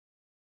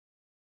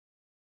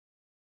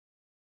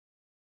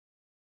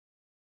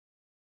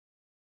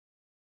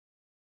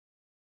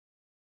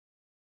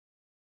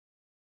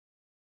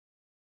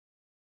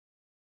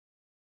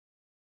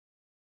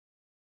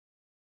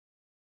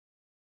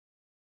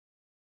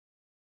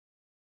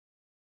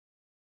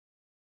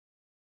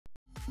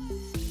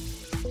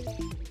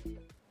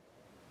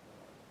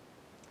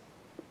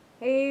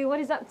Hey, what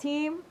is up,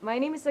 team? My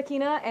name is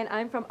Sakinah and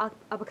I'm from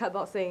Uppercut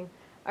Boxing.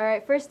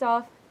 Alright, first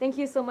off, thank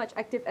you so much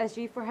Active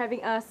SG for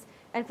having us.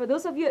 And for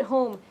those of you at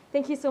home,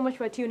 thank you so much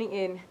for tuning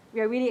in.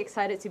 We are really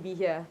excited to be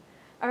here.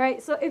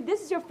 Alright, so if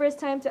this is your first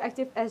time to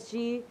Active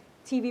SG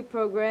TV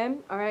program,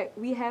 alright,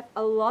 we have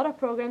a lot of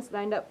programs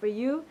lined up for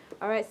you,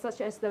 alright,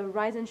 such as the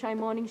Rise and Shine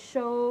Morning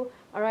Show,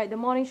 alright, the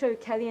Morning Show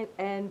with Kelly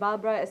and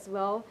Barbara as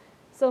well.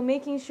 So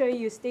making sure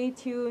you stay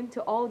tuned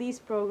to all these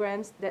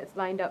programs that's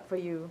lined up for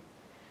you.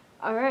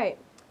 Alright,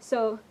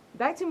 so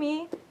back to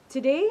me.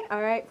 Today,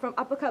 alright, from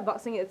Uppercut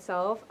Boxing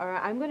itself,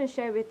 alright, I'm going to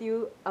share with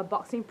you a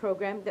boxing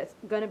program that's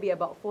going to be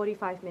about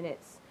 45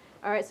 minutes.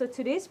 Alright, so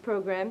today's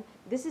program,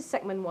 this is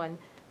segment 1.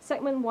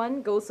 Segment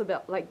 1 goes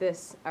about like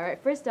this.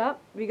 Alright, first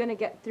up, we're going to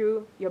get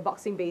through your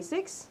boxing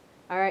basics.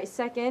 Alright,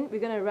 second, we're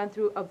going to run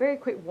through a very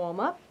quick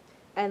warm-up.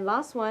 And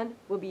last one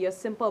will be your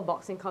simple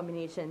boxing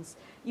combinations.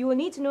 You will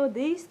need to know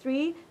these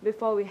 3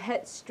 before we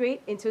head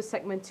straight into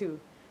segment 2.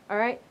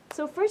 Alright,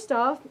 so first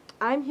off,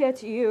 I'm here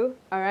to you,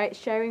 alright,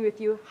 sharing with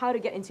you how to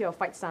get into your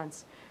fight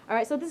stance.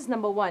 Alright, so this is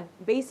number 1,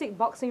 basic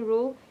boxing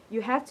rule.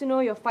 You have to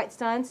know your fight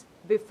stance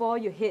before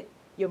you hit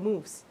your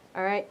moves.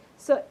 Alright,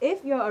 so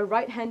if you're a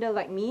right-hander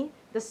like me,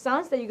 the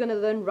stance that you're going to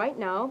learn right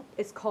now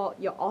is called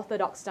your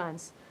orthodox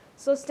stance.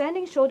 So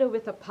standing shoulder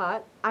width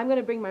apart, I'm going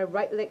to bring my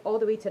right leg all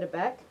the way to the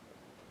back,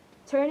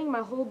 turning my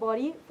whole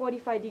body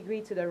 45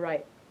 degrees to the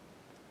right.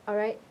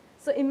 Alright,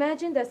 so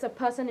imagine there's a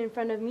person in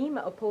front of me,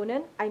 my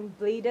opponent. I'm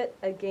bladed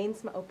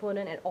against my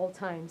opponent at all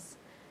times.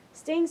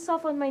 Staying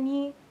soft on my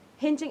knee,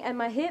 hinging at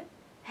my hip,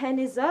 hand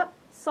is up,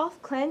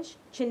 soft clench,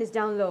 chin is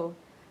down low.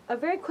 A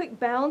very quick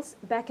bounce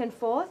back and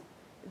forth.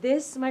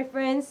 This, my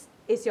friends,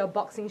 is your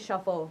boxing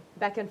shuffle,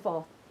 back and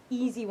forth.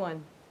 Easy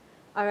one.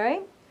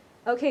 Alright?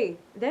 Okay,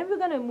 then we're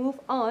going to move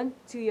on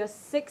to your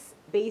 6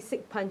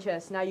 basic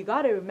punches. Now you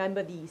got to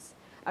remember these.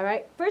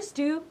 Alright, first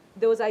 2,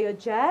 those are your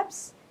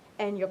jabs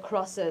and your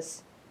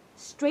crosses.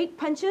 Straight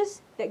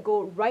punches that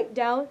go right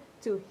down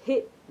to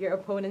hit your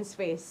opponent's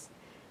face.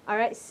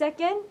 Alright,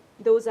 second,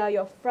 those are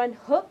your front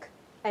hook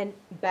and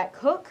back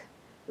hook.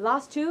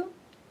 Last 2,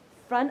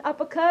 front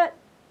uppercut,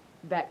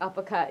 back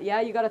uppercut. Yeah,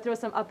 you got to throw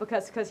some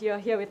uppercuts because you're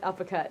here with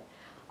uppercut.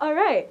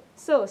 Alright,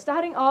 so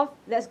starting off,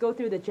 let's go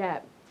through the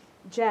jab.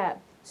 Jab,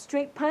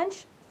 straight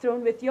punch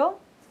thrown with your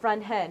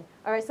front hand.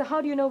 Alright, so how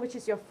do you know which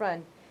is your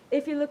front?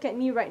 If you look at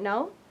me right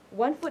now,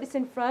 1 foot is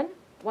in front,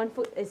 1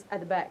 foot is at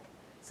the back.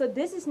 So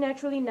this is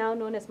naturally now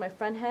known as my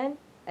front hand,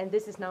 and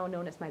this is now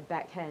known as my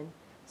back hand.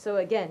 So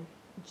again,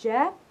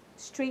 jab,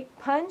 straight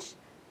punch,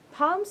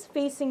 palms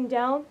facing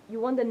down. You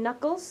want the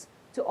knuckles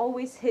to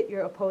always hit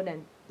your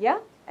opponent, yeah?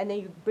 And then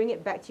you bring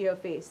it back to your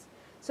face.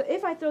 So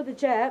if I throw the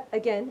jab,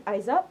 again,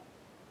 eyes up,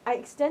 I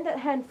extend that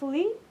hand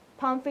fully,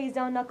 palm face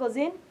down, knuckles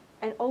in,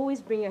 and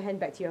always bring your hand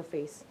back to your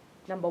face.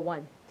 Number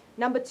 1.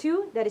 Number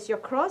 2, that is your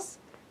cross,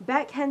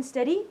 back hand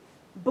steady,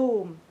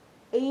 boom,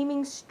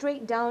 aiming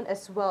straight down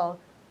as well.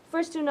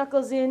 First 2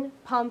 knuckles in,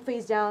 palm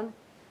face down,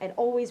 and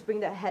always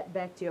bring that head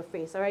back to your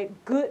face. Alright,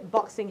 good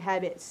boxing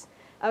habits.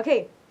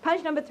 Okay,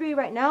 punch number 3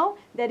 right now,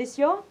 that is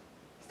your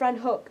front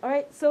hook.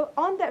 Alright, so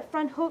on that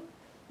front hook,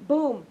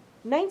 boom,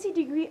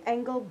 90-degree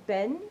angle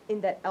bend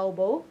in that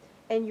elbow,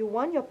 and you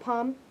want your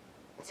palm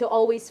to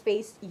always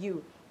face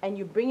you, and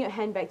you bring your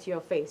hand back to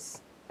your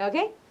face.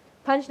 Okay,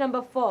 punch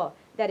number 4,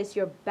 that is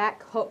your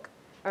back hook.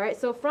 Alright,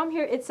 so from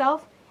here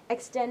itself,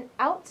 extend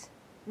out,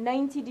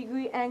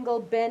 90-degree angle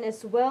bend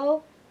as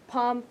well,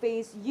 palm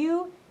face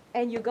you,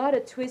 and you gotta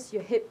twist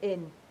your hip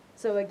in.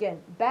 So again,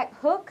 back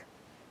hook,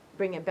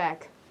 bring it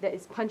back. That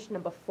is punch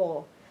number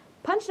 4.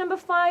 Punch number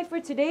 5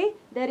 for today,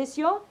 that is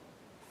your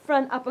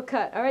front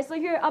uppercut. Alright, so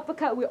here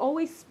uppercut, we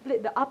always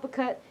split the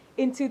uppercut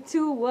into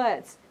 2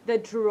 words, the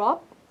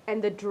drop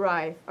and the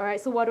drive. Alright,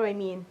 so what do I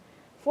mean?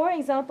 For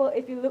example,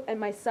 if you look at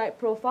my side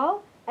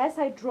profile, as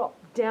I drop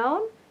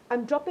down,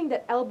 I'm dropping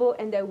that elbow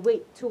and that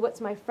weight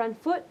towards my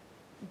front foot,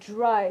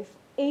 drive,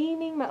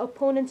 aiming my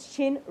opponent's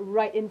chin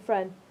right in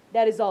front.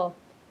 That is all.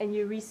 And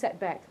you reset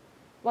back.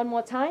 One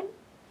more time.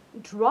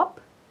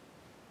 Drop,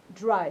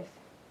 drive,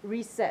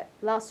 reset.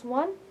 Last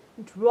one.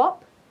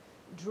 Drop,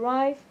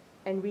 drive,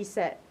 and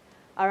reset.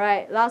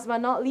 Alright, last but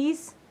not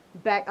least,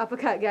 back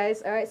uppercut,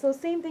 guys. Alright, so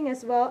same thing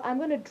as well. I'm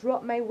going to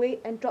drop my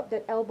weight and drop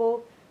that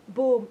elbow.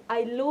 Boom.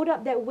 I load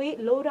up that weight,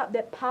 load up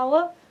that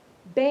power.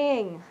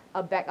 Bang.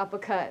 A back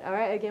uppercut.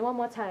 Alright, again, one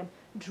more time.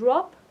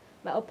 Drop.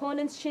 My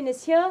opponent's chin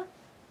is here.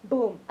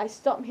 Boom, I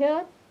stop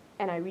here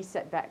and I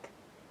reset back.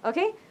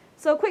 Okay,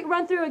 so quick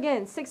run through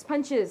again. 6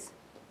 punches.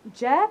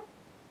 Jab,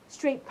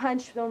 straight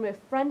punch thrown with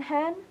front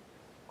hand.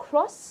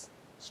 Cross,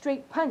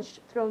 straight punch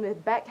thrown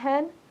with back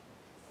hand.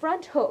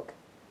 Front hook.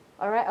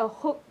 Alright, a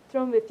hook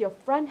thrown with your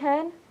front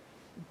hand.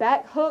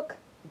 Back hook,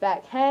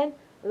 back hand.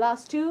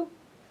 Last 2,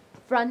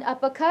 front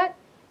uppercut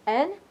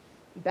and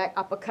back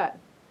uppercut.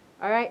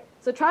 Alright,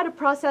 so try to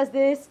process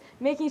this,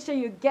 making sure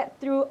you get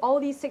through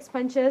all these 6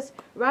 punches.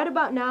 Right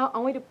about now, I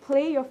want you to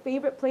play your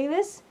favorite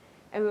playlist,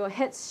 and we will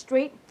head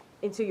straight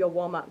into your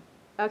warm-up.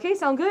 Okay,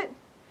 sound good?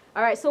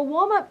 All right, so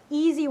warm up,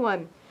 easy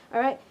one. All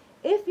right,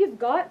 if you've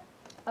got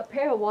a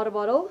pair of water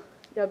bottle,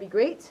 that would be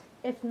great.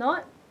 If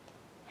not,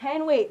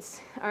 hand weights.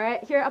 All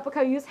right, here at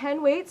Uppercut, we use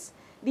hand weights.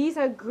 These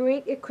are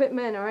great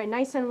equipment, all right,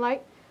 nice and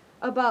light.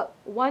 About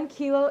 1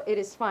 kilo, it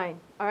is fine,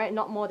 all right,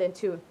 not more than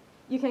 2.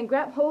 You can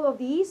grab hold of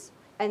these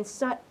and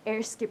start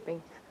air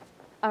skipping.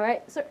 All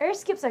right, so air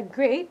skips are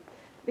great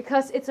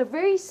because it's a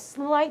very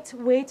slight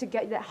way to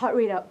get that heart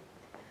rate up.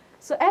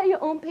 So at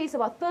your own pace,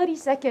 about 30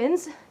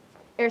 seconds,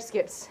 air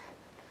skips.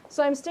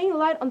 So I'm staying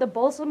light on the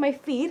balls of my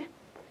feet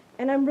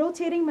and I'm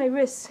rotating my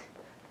wrists.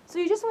 So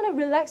you just want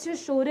to relax your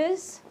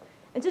shoulders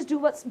and just do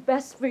what's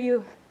best for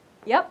you.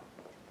 Yep,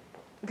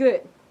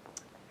 good.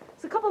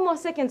 So a couple more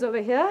seconds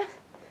over here,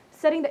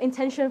 setting the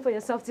intention for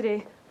yourself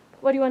today.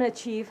 What do you want to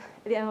achieve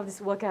at the end of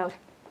this workout?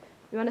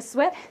 You want to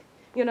sweat?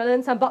 You want to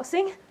learn some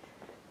boxing?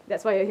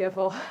 That's what you're here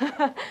for.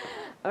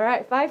 All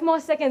right, 5 more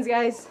seconds,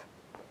 guys.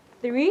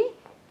 3,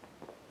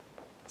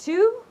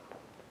 2,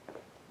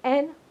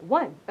 and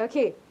 1.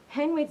 Okay,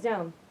 hand weights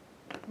down.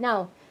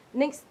 Now,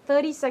 next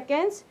 30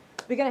 seconds,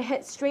 we're going to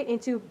head straight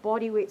into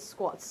body weight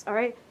squats. All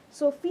right,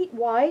 so feet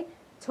wide,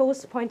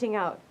 toes pointing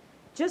out.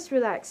 Just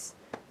relax.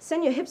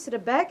 Send your hips to the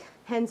back,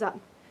 hands up.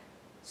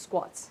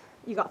 Squats.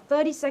 You got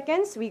 30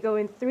 seconds. We go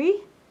in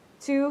 3,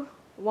 2,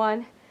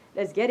 1.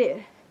 Let's get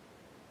it.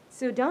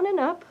 So down and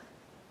up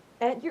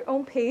at your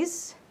own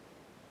pace.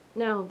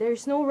 Now,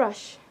 there's no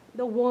rush.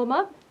 The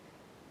warm-up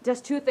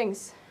does 2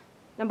 things.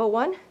 Number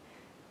 1,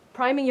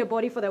 priming your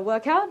body for the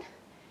workout.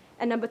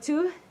 And number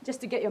 2,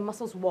 just to get your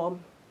muscles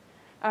warm.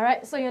 All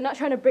right, so you're not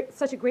trying to break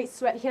such a great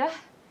sweat here.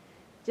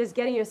 Just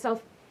getting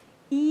yourself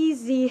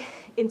easy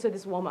into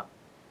this warm-up.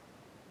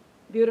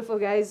 Beautiful,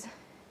 guys.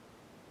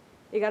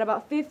 You got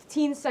about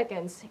 15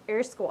 seconds,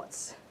 air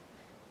squats.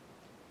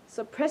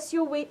 So press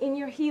your weight in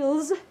your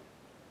heels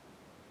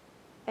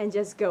and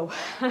just go.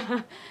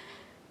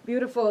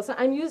 Beautiful. So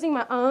I'm using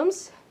my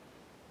arms,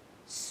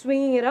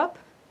 swinging it up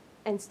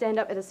and stand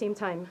up at the same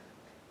time.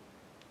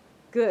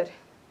 Good.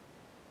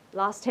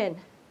 Last 10.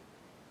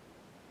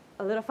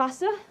 A little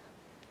faster.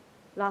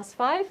 Last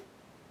 5,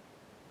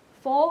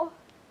 4,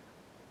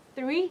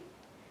 3,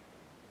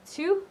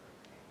 2,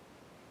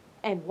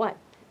 and 1.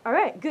 All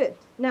right, good.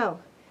 Now,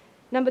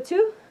 number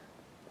 2,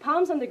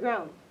 palms on the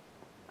ground.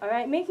 All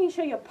right, making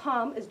sure your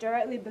palm is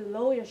directly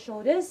below your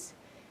shoulders.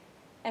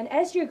 And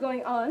as you're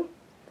going on,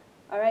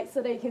 all right,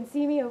 so that you can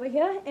see me over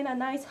here in a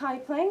nice high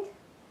plank,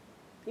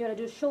 you're going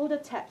to do shoulder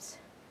taps,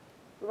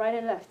 right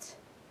and left.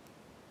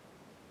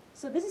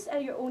 So this is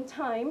at your own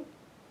time.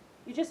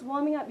 You're just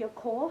warming up your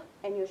core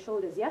and your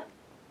shoulders, yeah?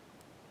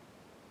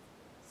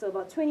 So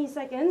about 20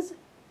 seconds.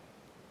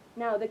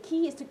 Now the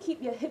key is to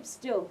keep your hips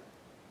still.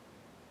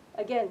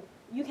 Again,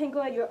 you can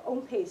go at your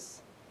own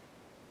pace.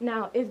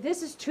 Now, if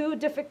this is too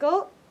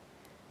difficult,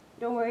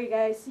 don't worry,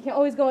 guys. You can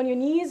always go on your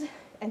knees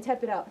and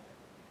tap it out.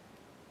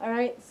 All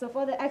right, so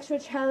for the extra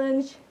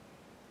challenge,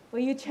 for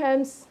you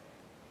champs,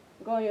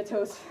 go on your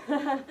toes.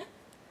 All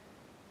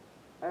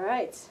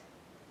right,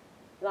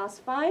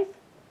 last 5,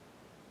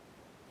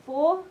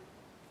 4,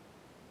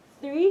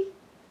 3,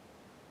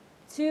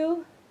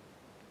 2,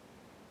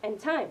 and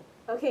time.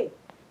 Okay,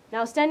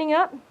 now standing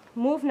up,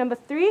 move number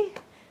 3,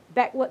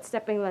 backward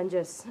stepping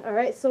lunges. All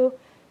right, so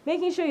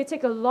making sure you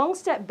take a long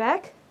step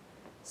back,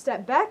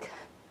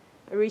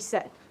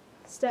 reset,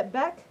 step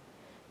back,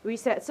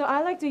 reset. So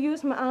I like to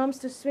use my arms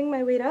to swing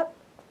my weight up,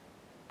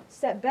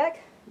 step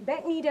back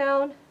knee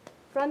down,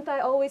 front thigh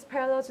always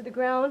parallel to the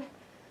ground,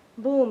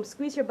 boom,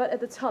 squeeze your butt at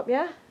the top,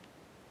 yeah?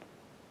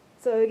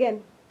 So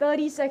again,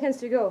 30 seconds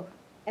to go,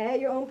 at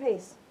your own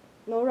pace,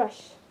 no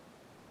rush.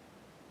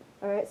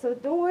 All right, so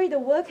don't worry, the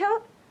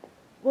workout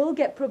will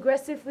get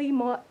progressively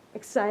more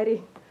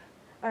exciting.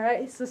 All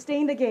right, so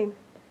stay in the game,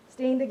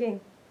 stay in the game.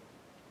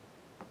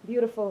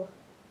 Beautiful.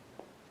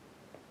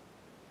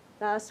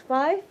 Last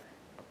 5,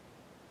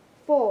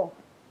 4,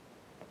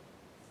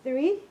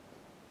 3,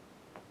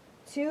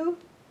 2,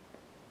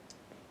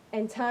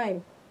 and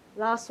time.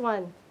 Last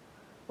one.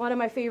 One of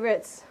my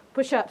favorites,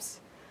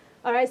 push-ups.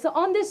 All right, so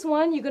on this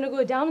one, you're gonna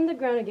go down on the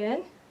ground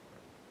again.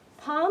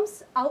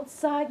 Palms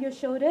outside your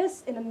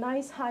shoulders in a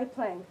nice high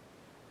plank.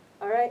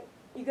 All right,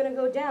 you're gonna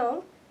go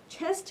down,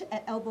 chest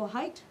at elbow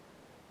height,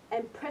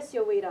 and press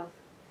your weight off.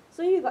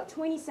 So you've got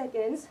 20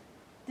 seconds.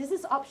 This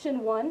is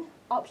option 1.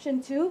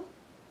 Option 2,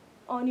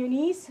 on your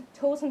knees,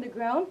 toes on the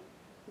ground.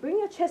 Bring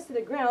your chest to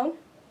the ground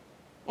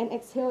and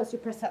exhale as you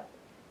press up.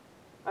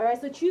 All right,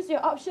 so choose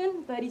your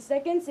option, 30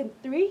 seconds in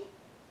 3,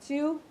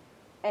 2,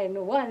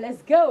 and 1.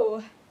 Let's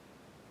go.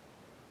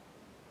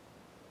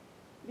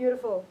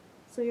 Beautiful.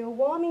 So you're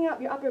warming up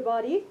your upper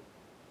body.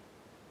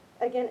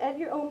 Again, at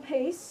your own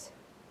pace.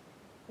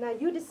 Now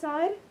you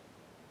decide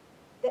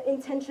the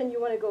intention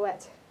you want to go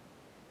at.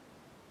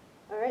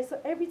 All right, so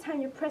every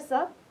time you press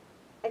up,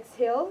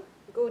 exhale,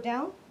 go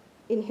down,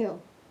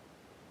 inhale.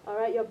 All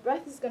right, your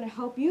breath is going to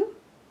help you,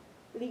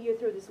 lead you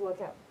through this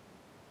workout.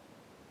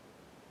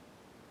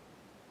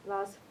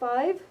 Last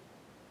 5,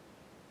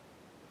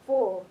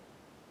 4,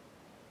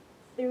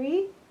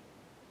 3,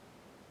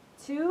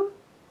 2,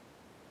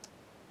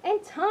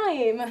 And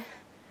time.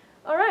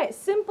 All right,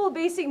 simple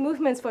basic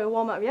movements for a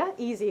warm-up, yeah?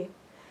 Easy.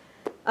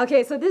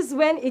 Okay, so this is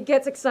when it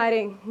gets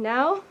exciting.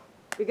 Now,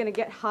 we're gonna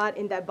get hard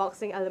in that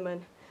boxing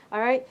element. All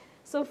right,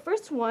 so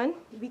first one,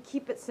 we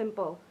keep it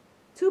simple.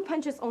 2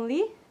 punches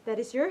only, that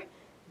is your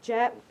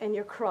jab and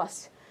your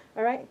cross.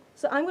 All right,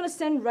 so I'm gonna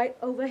stand right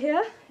over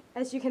here.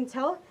 As you can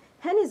tell,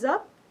 hand is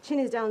up, chin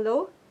is down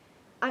low.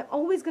 I'm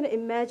always gonna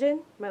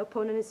imagine my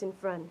opponent is in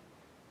front.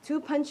 2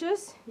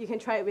 punches, you can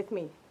try it with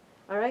me.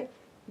 All right,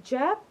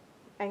 jab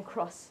and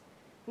cross.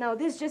 Now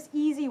this is just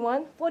easy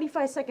one,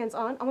 45 seconds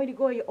on. I want you to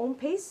go at your own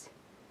pace.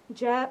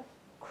 Jab,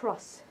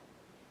 cross.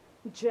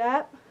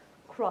 Jab,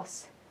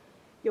 cross.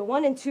 Your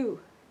 1 and 2,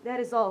 that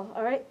is all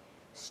right?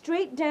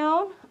 Straight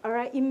down, all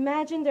right?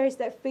 Imagine there is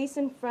that face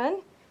in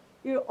front.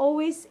 You're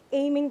always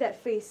aiming that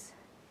face.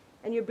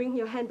 And you bring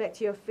your hand back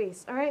to your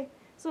face, all right?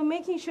 So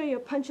making sure your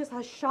punches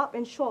are sharp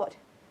and short.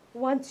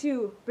 1,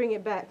 2, bring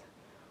it back.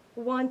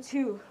 1,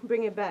 2,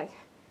 bring it back.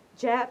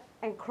 Jab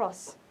and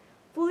cross.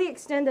 Fully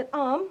extended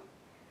arm.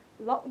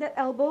 Lock that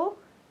elbow,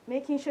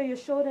 making sure your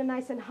shoulder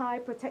nice and high,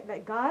 protect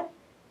that guard,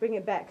 bring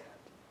it back.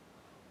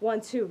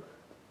 1, 2,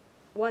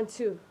 1,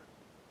 2,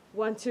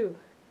 1, 2.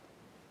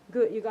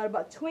 Good, you got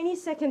about 20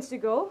 seconds to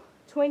go,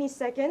 20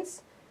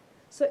 seconds.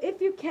 So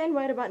if you can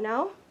right about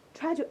now,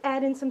 try to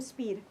add in some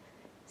speed.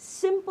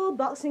 Simple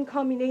boxing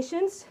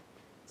combinations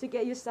to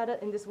get you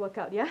started in this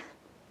workout, yeah?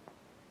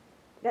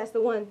 That's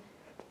the one.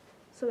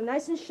 So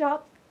nice and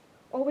sharp,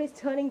 always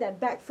turning that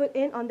back foot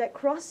in on that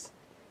cross.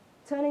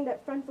 Turning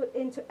that front foot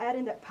in to add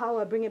in that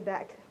power, bring it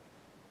back.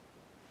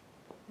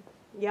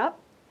 Yep.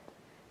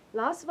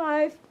 Last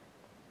 5,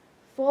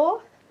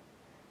 4,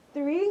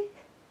 3,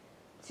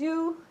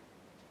 2,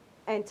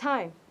 and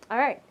time. All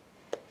right.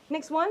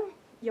 Next one,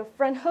 your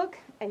front hook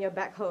and your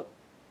back hook.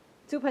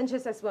 2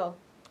 punches as well.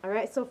 All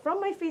right, so from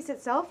my face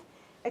itself,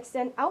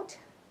 extend out,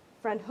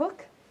 front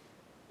hook,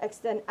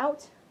 extend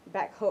out,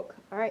 back hook.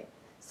 All right,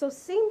 so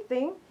same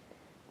thing,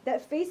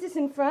 that face is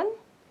in front,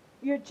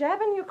 your jab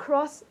and your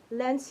cross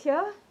lands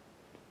here,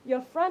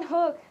 your front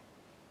hook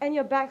and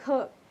your back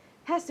hook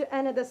has to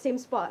end at the same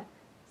spot.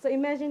 So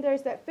imagine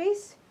there's that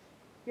face,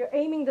 you're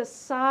aiming the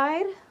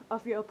side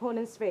of your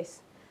opponent's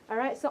face. All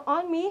right, so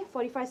on me,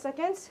 45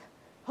 seconds,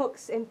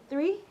 hooks in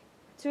 3,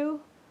 2,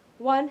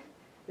 1,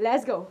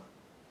 let's go.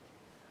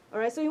 All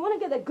right, so you want to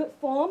get that good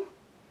form,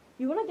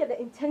 you want to get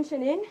the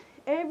intention in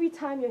every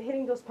time you're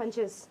hitting those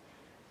punches.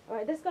 All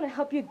right, that's going to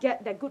help you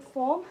get that good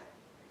form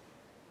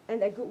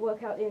and that good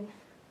workout in.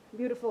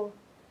 Beautiful.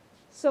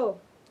 So,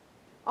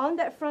 on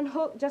that front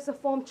hook, just a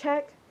form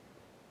check.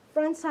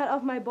 Front side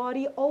of my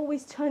body,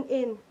 always turn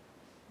in.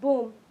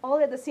 Boom. All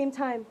at the same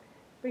time.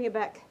 Bring it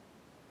back.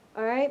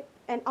 All right?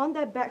 And on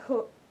that back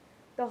hook,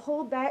 the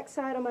whole back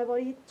side of my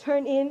body,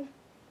 turn in,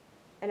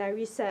 and I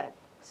reset.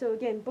 So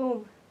again,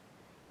 boom,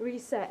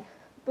 reset,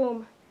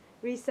 boom,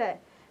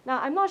 reset. Now,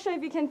 I'm not sure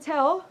if you can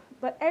tell,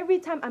 but every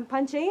time I'm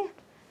punching,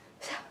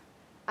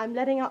 I'm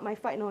letting out my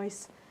fight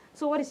noise.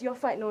 So what is your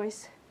fight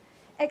noise?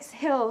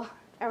 Exhale,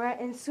 all right,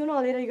 and sooner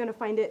or later you're gonna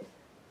find it.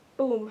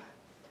 Boom,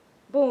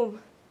 boom,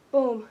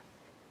 boom.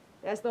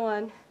 That's the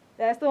one,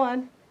 that's the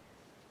one.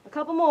 A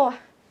couple more,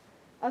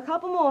 a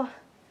couple more.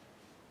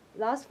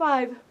 Last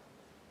 5,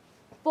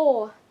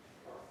 4,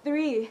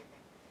 3,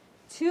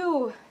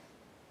 2,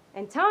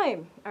 and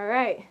time. All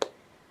right,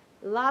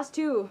 last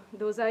 2,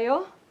 those are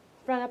your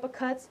front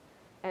uppercuts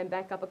and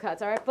back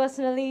uppercuts. All right,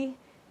 personally,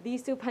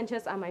 these 2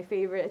 punches are my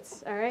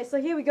favorites. All right,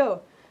 so here we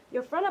go.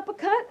 Your front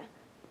uppercut,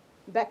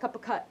 back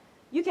uppercut.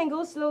 You can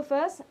go slow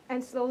first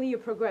and slowly you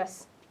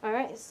progress. All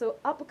right, so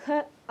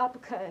uppercut,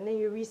 uppercut, and then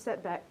you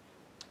reset back.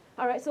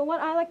 All right, so what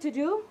I like to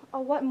do,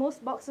 or what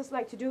most boxers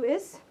like to do,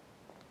 is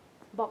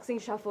boxing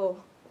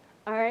shuffle.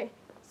 All right,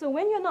 so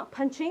when you're not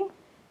punching,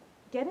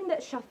 get in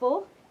that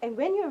shuffle, and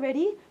when you're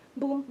ready,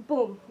 boom,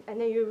 boom, and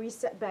then you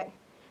reset back.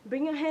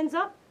 Bring your hands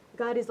up,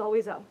 guard is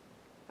always up.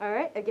 All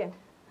right, again,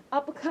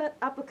 uppercut,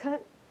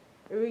 uppercut,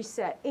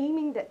 reset,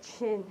 aiming that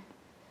chin.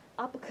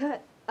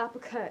 Uppercut,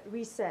 uppercut,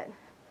 reset.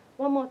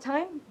 One more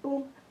time,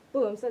 boom,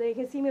 boom, so that you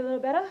can see me a little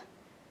better.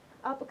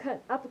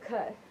 Uppercut,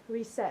 uppercut,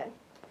 reset.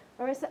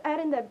 All right, so add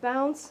in that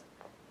bounce,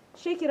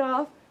 shake it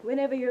off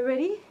whenever you're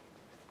ready.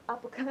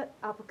 Uppercut,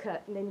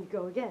 uppercut, and then you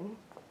go again.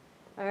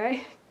 All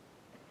right?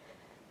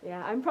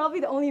 Yeah, I'm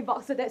probably the only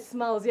boxer that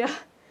smiles, yeah?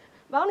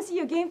 But I want to see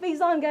your game face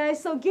on,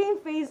 guys. So game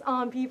face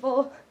on,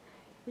 people.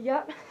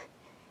 Yep.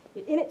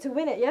 You're in it to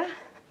win it, yeah?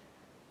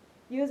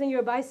 Using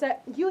your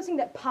bicep, using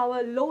that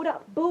power, load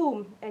up,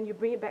 boom, and you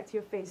bring it back to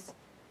your face.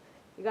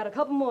 You got a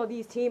couple more of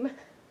these, team.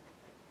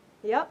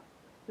 Yep.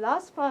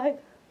 Last 5,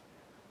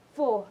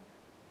 4,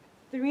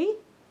 3,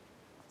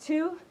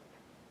 2,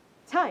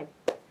 time.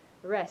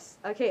 Rest.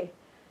 Okay.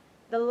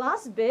 The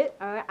last bit,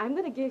 all right, I'm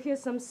going to give you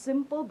some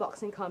simple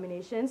boxing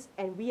combinations,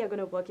 and we are going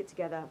to work it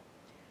together.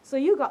 So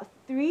you got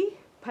 3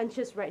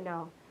 punches right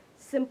now.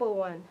 Simple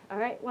one, all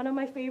right? One of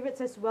my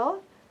favorites as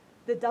well,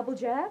 the double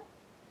jab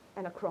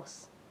and a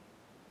cross.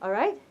 All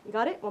right, you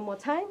got it? One more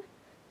time.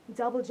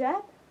 Double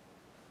jab,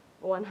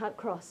 1 hard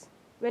cross.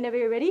 Whenever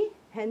you're ready,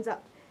 hands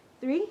up.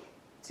 3,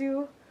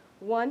 2,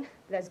 1,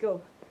 let's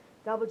go.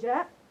 Double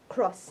jab,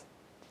 cross.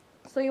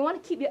 So you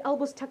want to keep your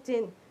elbows tucked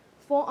in,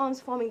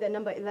 forearms forming the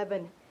number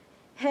 11.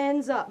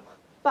 Hands up,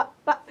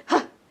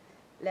 ha.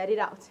 Let it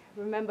out.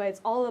 Remember,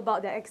 it's all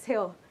about the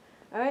exhale.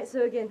 All right,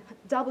 so again,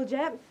 double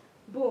jab,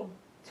 boom,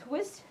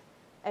 twist,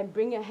 and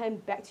bring your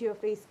hand back to your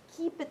face.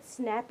 Keep it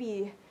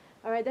snappy.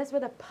 All right, that's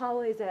where the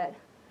power is at.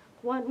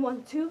 1,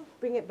 1, 2,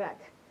 bring it back.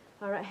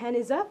 All right, hand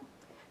is up.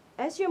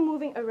 As you're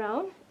moving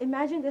around,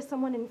 imagine there's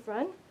someone in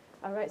front.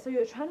 All right, so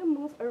you're trying to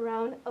move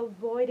around,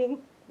 avoiding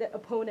the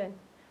opponent.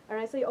 All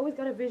right, so you always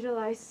got to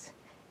visualize.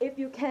 If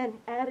you can,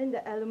 add in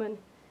the element.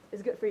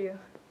 It's good for you.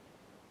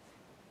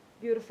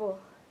 Beautiful.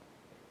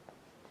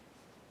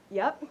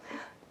 Yep.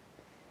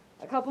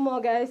 A couple more,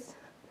 guys.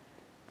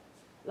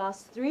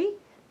 Last 3,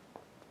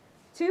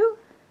 2,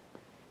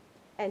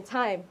 and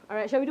time. All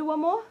right, shall we do one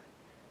more?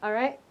 All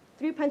right,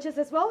 3 punches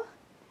as well.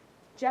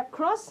 Jab,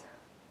 cross,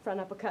 front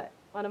uppercut.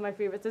 One of my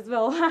favorites as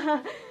well.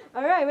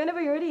 All right,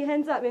 whenever you're ready,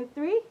 hands up in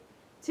 3,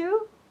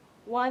 2,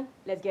 1,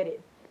 let's get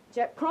it.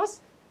 Jab,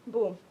 cross,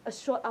 boom, a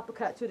short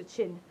uppercut to the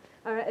chin.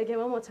 All right, again,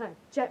 one more time.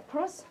 Jab,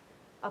 cross,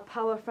 a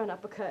power front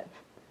uppercut.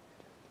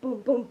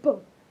 Boom, boom,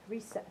 boom,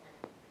 reset.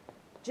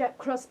 Jab,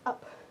 cross,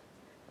 up.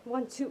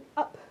 1, 2,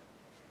 up.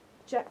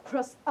 Jab,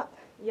 cross, up.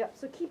 Yep,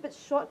 so keep it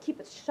short, keep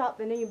it sharp,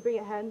 and then you bring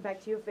your hand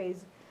back to your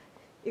face.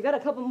 You got a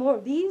couple more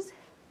of these.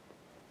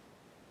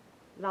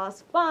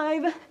 Last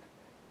 5,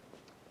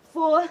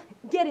 4,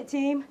 get it,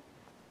 team.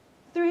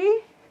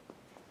 3,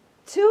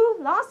 2,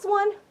 last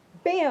one,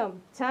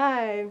 bam,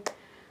 time.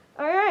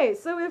 All right,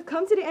 so we've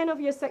come to the end of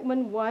your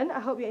segment 1. I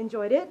hope you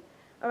enjoyed it.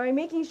 All right,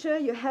 making sure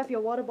you have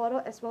your water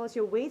bottle as well as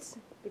your weights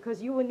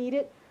because you will need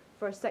it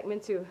for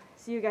segment 2.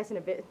 See you guys in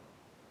a bit.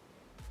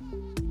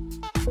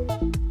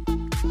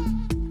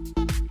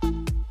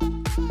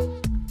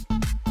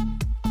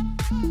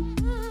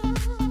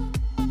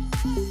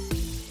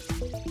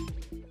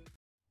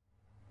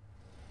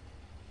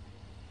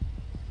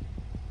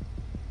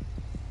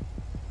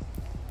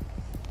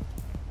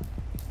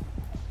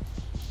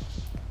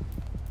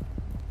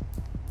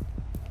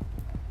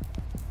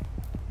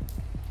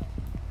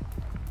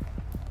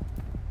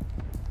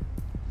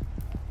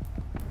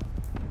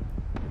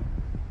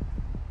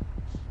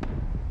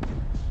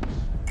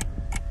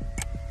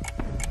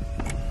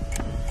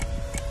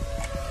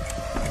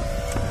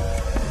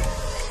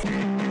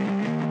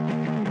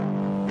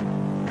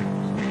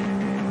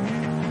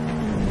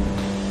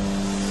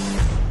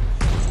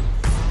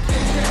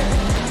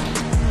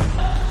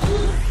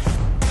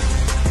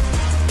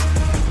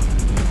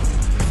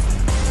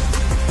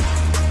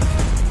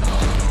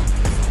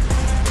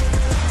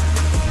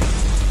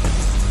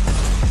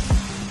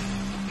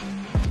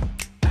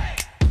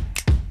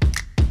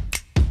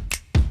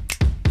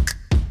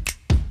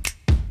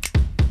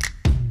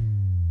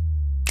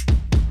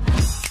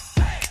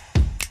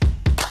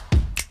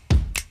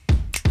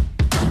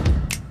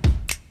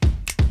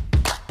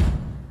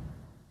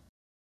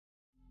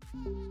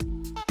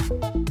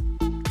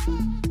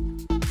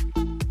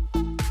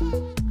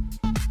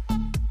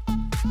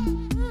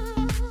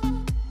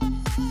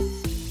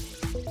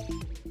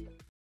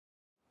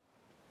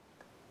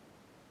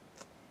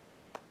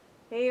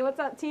 Hey, what's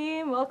up,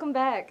 team? Welcome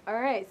back. All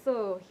right,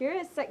 so here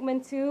is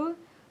segment 2.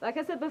 Like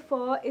I said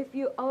before, if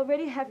you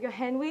already have your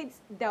hand weights,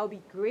 that would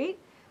be great.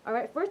 All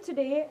right, for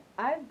today,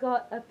 I've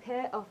got a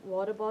pair of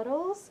water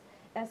bottles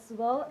as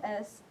well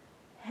as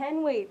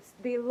hand weights.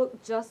 They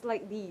look just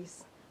like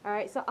these. All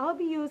right, so I'll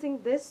be using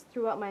this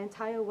throughout my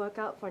entire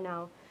workout for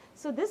now.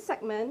 So this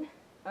segment,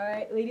 all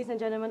right, ladies and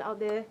gentlemen out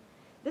there,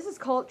 this is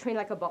called Train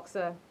Like a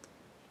Boxer.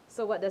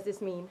 So what does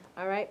this mean?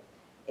 All right,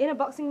 in a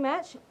boxing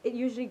match, it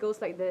usually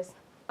goes like this.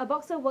 A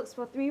boxer works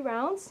for 3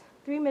 rounds,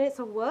 3 minutes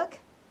of work,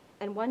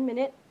 and 1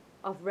 minute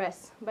of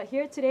rest. But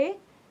here today,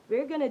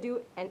 we're gonna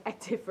do an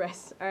active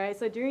rest. All right,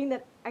 so during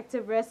that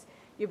active rest,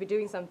 you'll be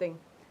doing something.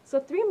 So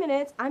 3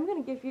 minutes, I'm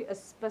gonna give you a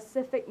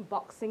specific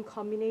boxing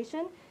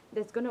combination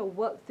that's gonna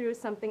work through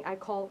something I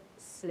call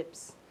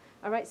slips.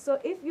 All right,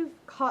 so if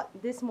you've caught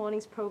this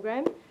morning's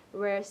program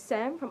where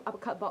Sam from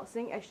Uppercut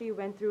Boxing actually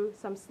went through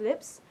some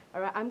slips,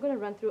 all right, I'm gonna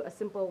run through a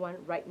simple one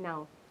right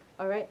now.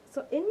 All right,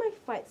 so in my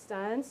fight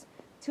stance,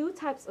 2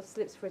 types of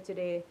slips for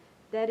today.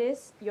 That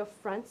is your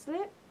front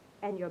slip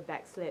and your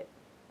back slip.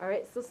 All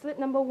right, so slip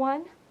number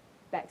 1,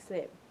 back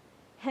slip.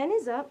 Hand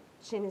is up,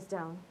 chin is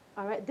down.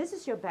 All right, this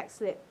is your back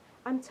slip.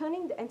 I'm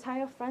turning the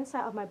entire front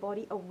side of my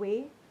body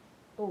away.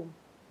 Boom.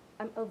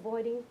 I'm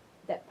avoiding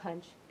that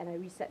punch and I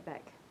reset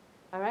back.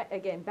 All right,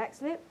 again, back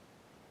slip,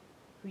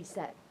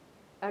 reset.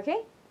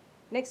 Okay,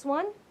 next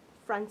one,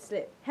 front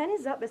slip. Hand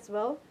is up as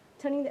well,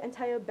 turning the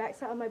entire back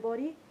side of my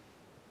body.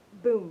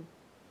 Boom.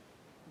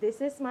 This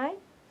is my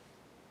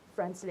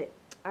front slip.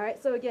 All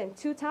right, so again,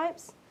 2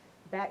 types,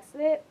 back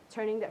slip,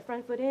 turning that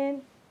front foot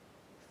in,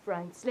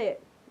 front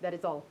slip. That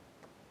is all.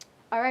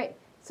 All right,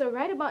 so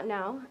right about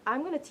now,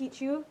 I'm gonna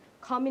teach you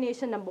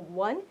combination number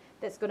 1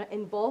 that's gonna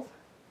involve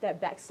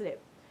that back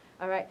slip.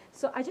 All right,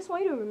 so I just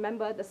want you to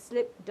remember the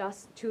slip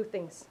does 2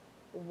 things.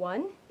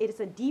 1, it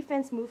is a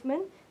defense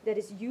movement that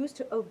is used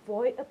to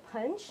avoid a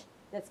punch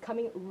that's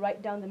coming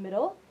right down the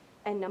middle.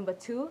 And number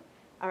 2,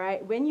 all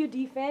right, when you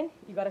defend,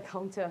 you got to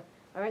counter.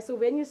 All right, so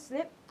when you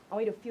slip, I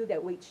want you to feel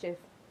that weight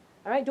shift.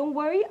 All right, don't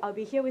worry, I'll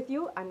be here with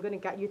you. I'm going to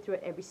guide you through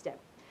it every step.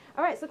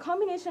 All right, so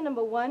combination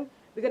number 1,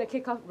 we're going to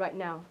kick off right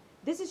now.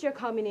 This is your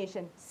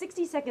combination.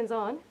 60 seconds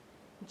on,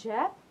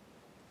 jab,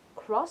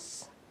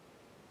 cross,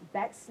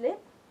 back slip,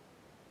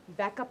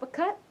 back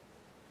uppercut,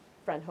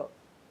 front hook.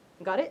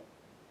 Got it?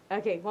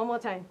 Okay, one more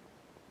time.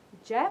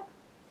 Jab,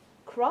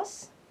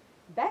 cross,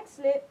 back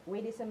slip,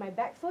 weight is in my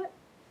back foot,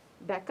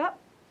 back up,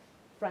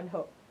 front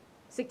hook.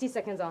 60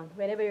 seconds on.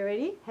 Whenever you're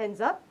ready,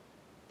 hands up.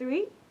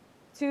 3,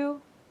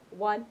 2,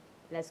 1,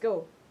 let's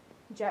go.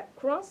 Jab,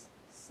 cross,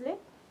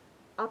 slip,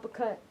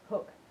 uppercut,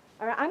 hook.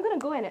 All right, I'm going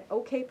to go in at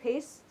okay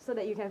pace so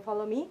that you can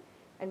follow me.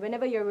 And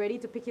whenever you're ready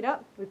to pick it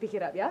up, we pick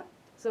it up, yeah?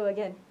 So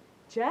again,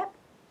 jab,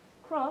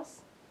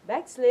 cross,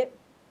 back slip,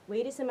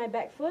 weight is in my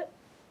back foot,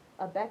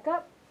 a back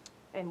up,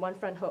 and 1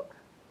 front hook.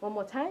 One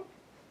more time.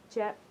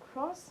 Jab,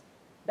 cross,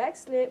 back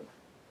slip,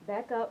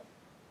 back up,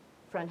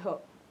 front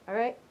hook. All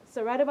right,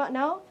 so right about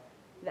now,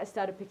 let's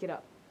start to pick it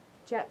up.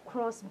 Jab,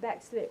 cross,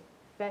 back slip,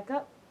 back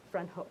up,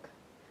 front hook.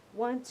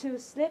 1, 2,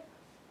 slip,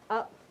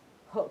 up,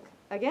 hook.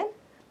 Again,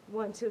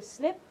 1, 2,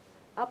 slip,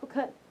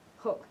 uppercut,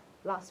 hook.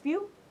 Last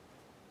few.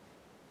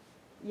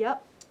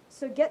 Yep,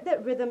 so get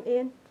that rhythm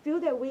in,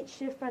 feel that weight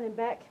shift front and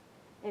back,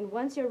 and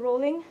once you're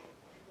rolling,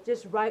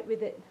 just ride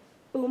with it.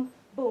 Boom,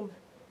 boom.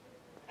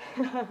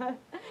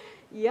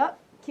 Yep,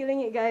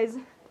 killing it, guys.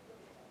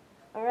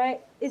 All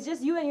right, it's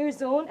just you and your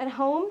zone at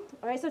home.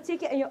 All right, so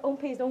take it at your own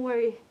pace, don't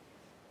worry.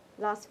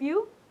 Last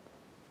few.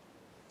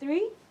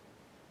 3,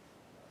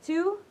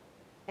 2,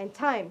 and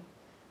time.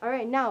 All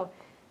right, now,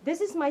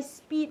 this is my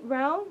speed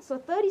round. So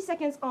 30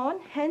 seconds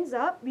on, hands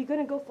up. We're going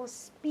to go for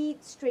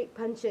speed straight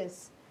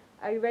punches.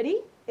 Are you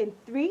ready? In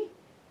 3,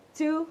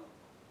 2,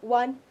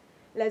 1,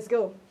 let's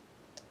go.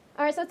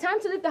 All right, so time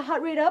to lift the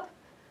heart rate up.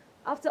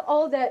 After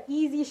all that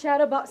easy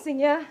shadow boxing,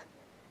 yeah?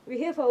 We're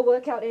here for a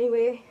workout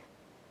anyway.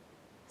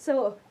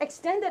 So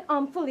extend that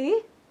arm fully.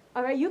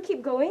 All right, you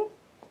keep going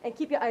and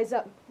keep your eyes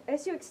up.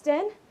 As you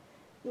extend,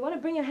 you want to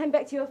bring your hand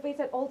back to your face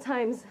at all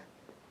times.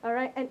 All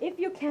right, and if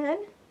you can,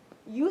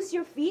 use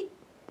your feet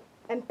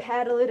and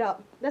paddle it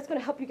up. That's going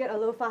to help you get a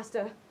little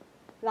faster.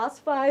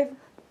 Last 5,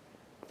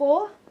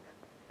 4,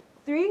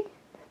 3,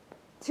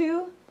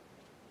 2,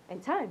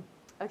 and time.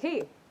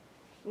 Okay,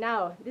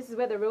 now this is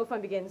where the real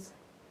fun begins.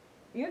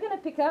 You're going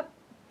to pick up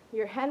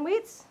your hand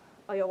weights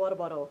or your water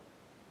bottle.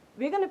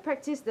 We're going to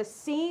practice the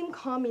same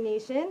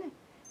combination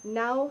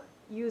now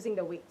using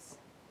the weights.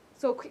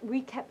 So quick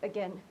recap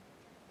again.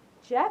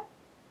 Jab,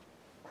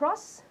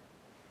 cross,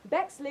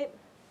 back slip,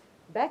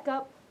 back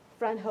up,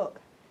 front hook.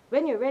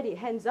 When you're ready,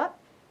 hands up.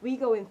 We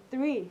go in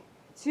 3,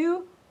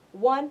 2,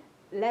 1,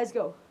 let's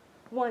go.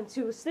 1,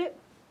 2, slip,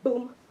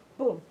 boom,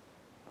 boom.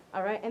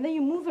 All right, and then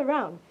you move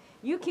around.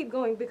 You keep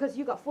going because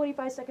you got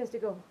 45 seconds to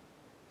go.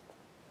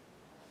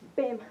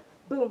 Bam,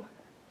 boom.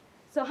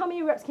 So how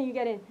many reps can you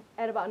get in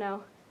at about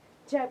now?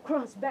 Jab,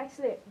 cross, back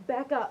slip,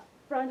 back up,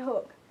 front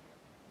hook.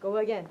 Go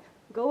again,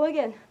 go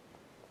again.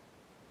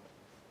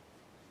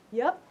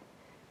 Yep.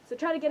 So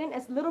try to get in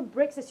as little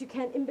breaks as you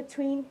can in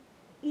between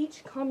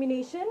each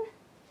combination.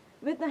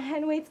 With the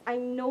hand weights, I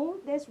know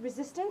there's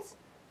resistance,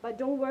 but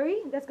don't worry,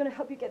 that's going to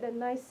help you get that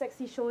nice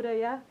sexy shoulder,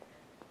 yeah?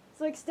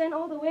 So extend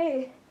all the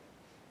way.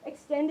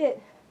 Extend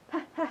it.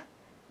 Ha, ha.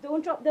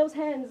 Don't drop those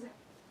hands.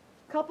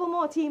 Couple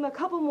more, team, a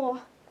couple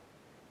more.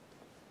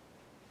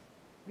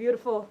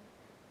 Beautiful.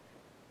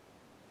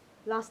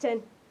 Last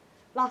 10.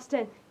 Last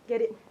 10.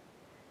 Get it.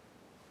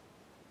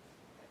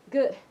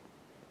 Good.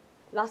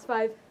 Last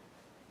 5.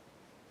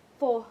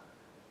 4,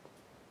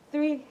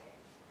 3,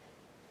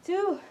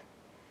 2,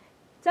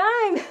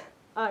 time.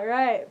 All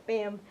right,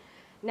 bam.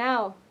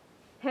 Now,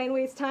 hand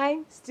weights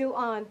time, still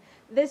on.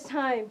 This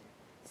time,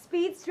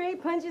 speed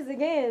straight punches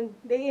again.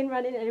 They ain't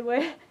running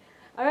anywhere.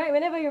 All right,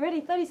 whenever you're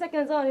ready, 30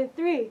 seconds on in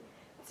 3,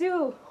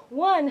 2,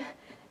 1,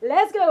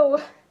 let's go.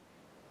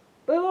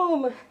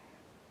 Boom.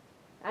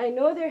 I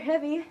know they're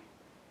heavy.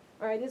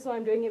 All right, this is why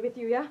I'm doing it with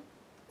you, yeah?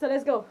 So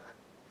let's go.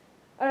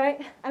 All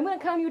right, I'm gonna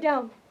count you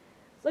down.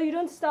 So you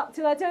don't stop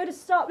till I tell you to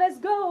stop. Let's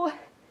go.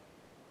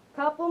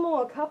 Couple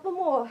more, couple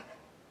more.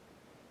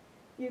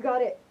 You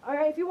got it. All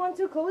right, if you want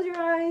to, close your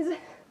eyes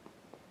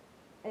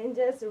and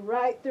just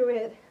ride through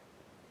it.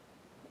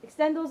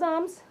 Extend those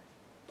arms.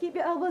 Keep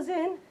your elbows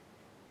in.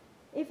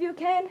 If you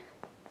can,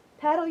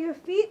 paddle your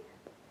feet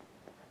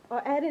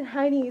or add in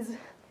high knees.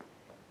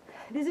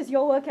 This is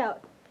your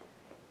workout.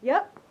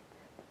 Yep.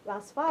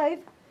 Last 5,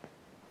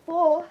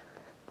 4,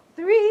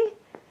 3.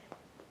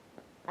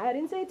 I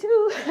didn't say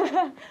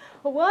 2.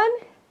 1,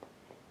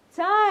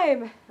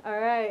 time. All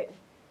right,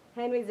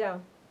 hand weights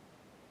down.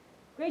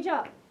 Great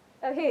job.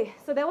 Okay,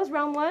 so that was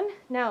round 1.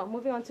 Now,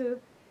 moving on to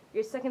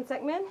your second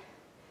segment,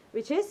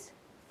 which is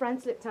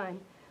front slip time.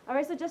 All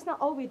right, so just now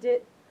all we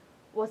did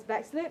was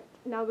back slip.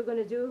 Now we're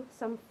going to do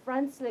some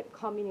front slip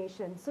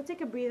combinations. So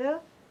take a breather,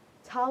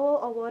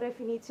 towel or water if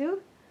you need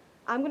to.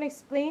 I'm going to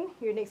explain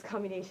your next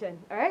combination,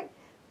 all right?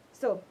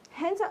 So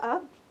hands are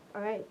up,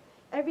 all right?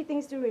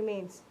 everything still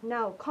remains.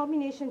 Now,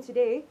 combination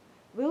today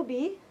will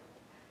be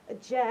a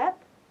jab,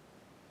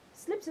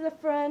 slip to the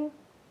front,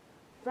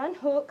 front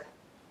hook,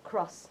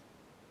 cross.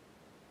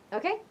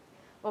 Okay?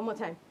 One more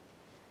time.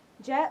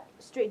 Jab,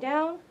 straight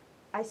down,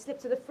 I slip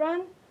to the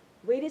front,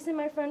 weight is in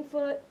my front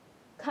foot,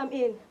 come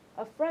in,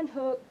 a front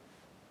hook,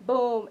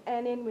 boom,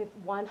 and in with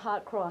one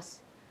hard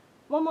cross.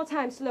 One more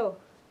time, slow.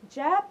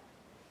 Jab,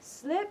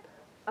 slip,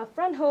 a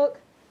front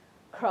hook,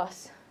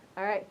 cross.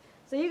 All right,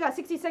 so you got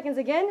 60 seconds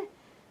again.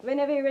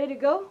 Whenever you're ready to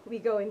go, we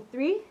go in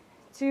 3,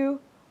 2,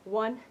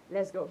 1,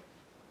 let's go.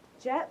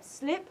 Jab,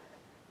 slip,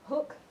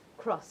 hook,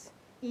 cross.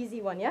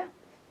 Easy one, yeah?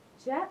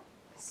 Jab,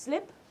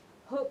 slip,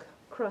 hook,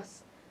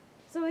 cross.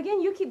 So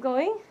again, you keep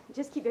going,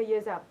 just keep your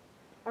ears out.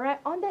 All right,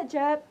 on that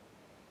jab,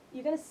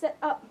 you're gonna set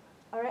up,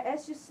 all right,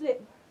 as you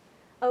slip.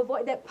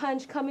 Avoid that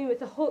punch coming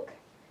with a hook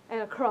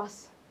and a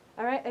cross.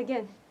 All right,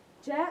 again,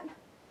 jab,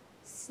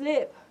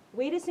 slip.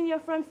 Weight is in your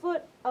front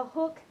foot, a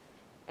hook,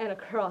 and a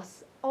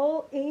cross.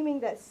 All aiming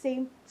that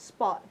same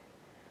spot.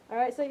 All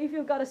right, so if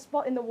you've got a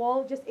spot in the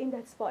wall, just aim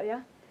that spot,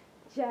 yeah?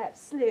 Jab,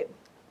 slip,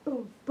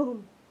 boom,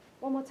 boom.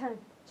 One more time,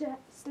 jab,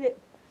 slip,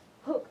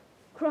 hook,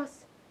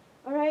 cross.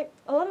 All right,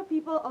 a lot of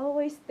people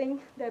always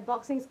think that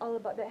boxing is all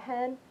about that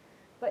hand,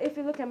 but if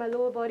you look at my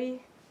lower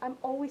body, I'm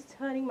always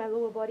turning my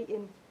lower body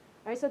in.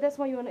 All right, so that's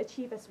what you want to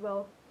achieve as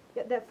well.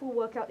 Get that full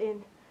workout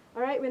in.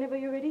 All right, whenever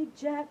you're ready,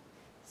 jab,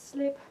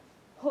 slip,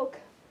 hook,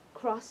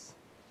 cross.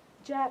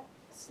 Jab,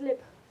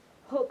 slip,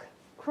 hook,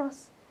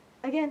 cross.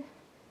 Again,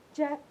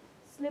 jab,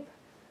 slip,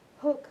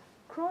 hook,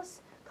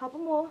 cross. Couple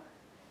more.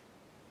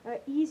 All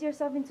right, ease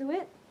yourself into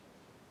it.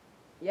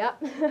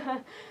 Yep.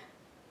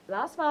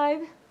 Last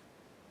 5,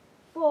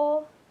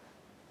 4,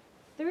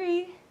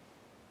 3,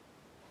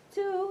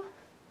 2,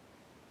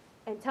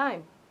 and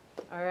time.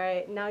 All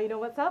right, now you know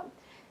what's up.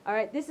 All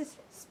right, this is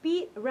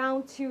speed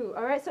round 2.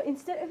 All right, so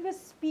instead of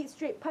just speed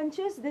straight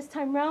punches, this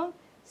time round,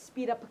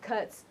 speed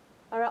uppercuts.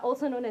 All right,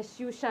 also known as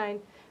shoe shine.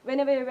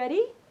 Whenever you're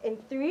ready, in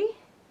 3,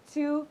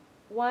 2,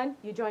 1,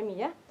 you join me,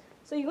 yeah?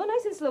 So you go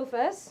nice and slow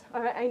first.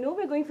 All right, I know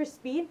we're going for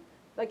speed,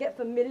 but get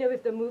familiar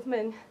with the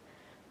movement.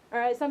 All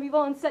right, some people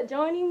on set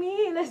joining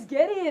me, let's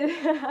get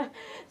it.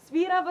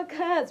 Speed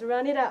uppercuts,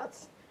 run it out.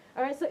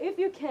 All right, so if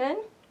you can,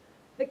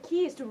 the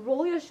key is to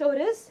roll your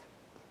shoulders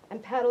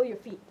and paddle your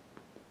feet.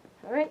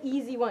 All right,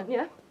 easy one,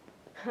 yeah?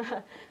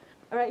 All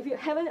right, if you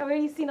haven't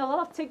already seen, a lot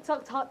of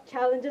TikTok top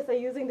challenges are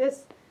using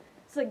this.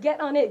 So get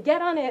on it,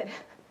 get on it.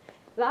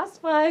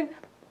 Last 5,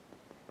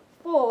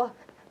 4,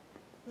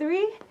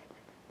 3,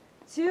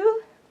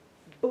 2,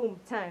 boom,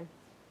 time.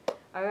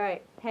 All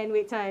right, hand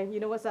weight time, you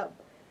know what's up.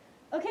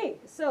 Okay,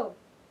 so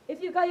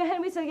if you got your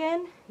hand weights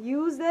again,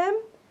 use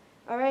them.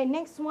 All right,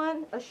 next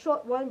one, a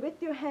short one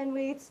with your hand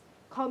weights,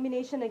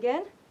 combination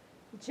again.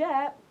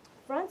 Jab,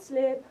 front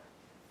slip,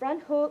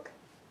 front hook,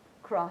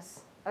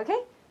 cross. Okay,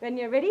 when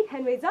you're ready,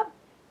 hand weights up.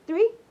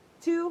 3,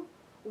 2,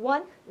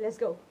 1, let's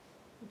go.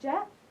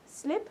 Jab,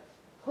 slip,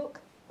 hook,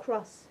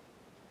 cross.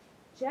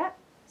 Jab,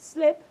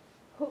 slip,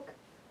 hook,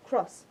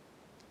 cross.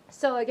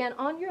 So again,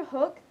 on your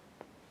hook,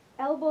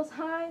 elbows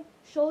high,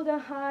 shoulder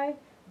high,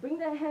 bring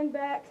that hand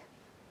back,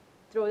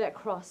 throw that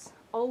cross.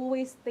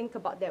 Always think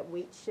about that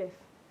weight shift.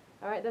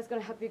 All right, that's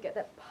gonna help you get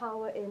that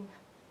power in.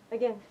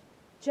 Again,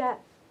 jab,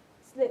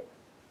 slip,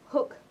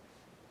 hook,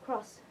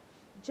 cross.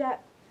 Jab,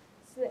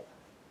 slip,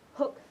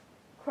 hook,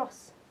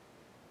 cross.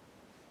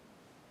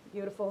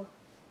 Beautiful.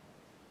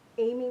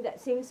 Aiming that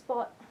same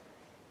spot,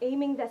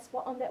 aiming that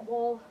spot on that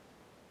wall.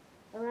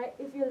 All right,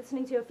 if you're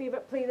listening to your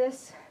favorite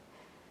playlist,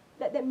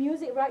 let that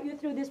music ride you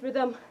through this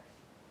rhythm.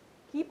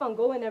 Keep on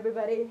going,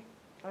 everybody.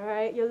 All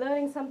right, you're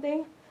learning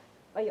something,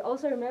 but you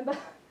also remember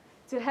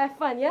to have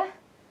fun, yeah?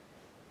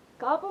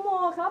 Couple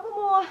more, couple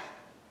more.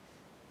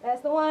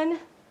 That's the one.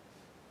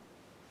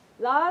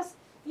 Last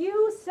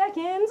few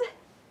seconds.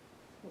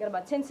 You got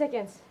about 10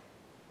 seconds.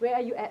 Where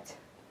are you at?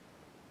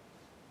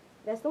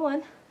 That's the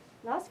one.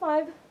 Last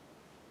 5,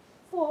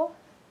 4,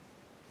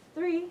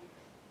 3,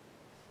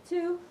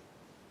 2,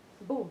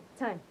 boom,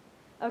 time.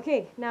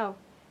 Okay, now,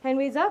 hand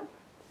weights up,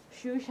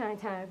 shoe shine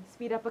time,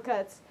 speed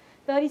uppercuts.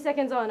 30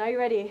 seconds on, are you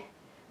ready?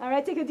 All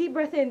right, take a deep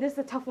breath in. This is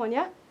a tough one,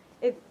 yeah?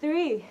 In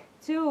 3,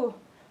 2,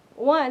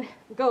 1,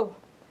 go.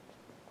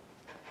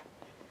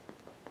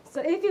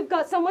 So if you've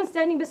got someone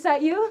standing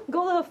beside you,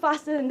 go a little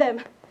faster than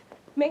them.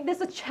 Make this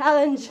a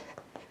challenge.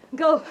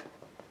 Go.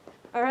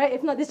 All right,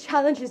 if not, this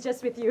challenge is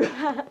just with you.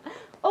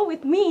 Oh,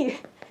 with me.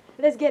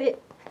 Let's get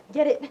it.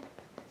 Get it.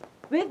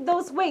 With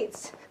those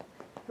weights.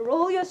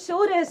 Roll your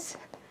shoulders.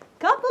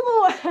 Couple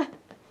more.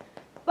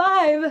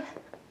 5,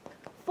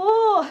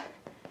 4,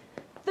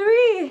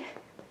 3,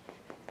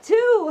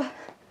 2,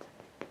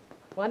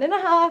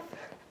 1.5,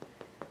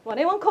 1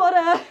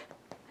 1/4,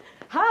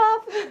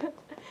 half.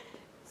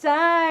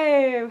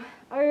 Time.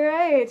 All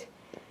right.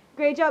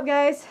 Great job,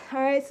 guys. All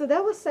right, so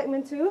that was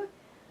segment 2.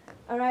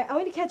 All right, I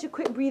want to catch a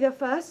quick breather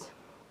first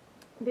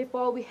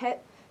before we head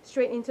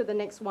straight into the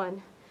next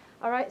one.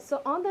 All right,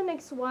 so on the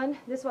next one,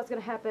 this is what's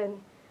going to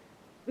happen.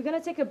 We're going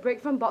to take a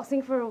break from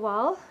boxing for a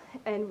while,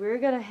 and we're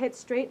going to head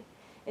straight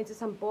into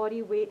some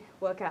body weight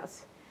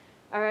workouts.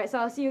 Alright, so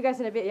I'll see you guys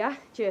in a bit, yeah?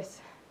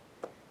 Cheers.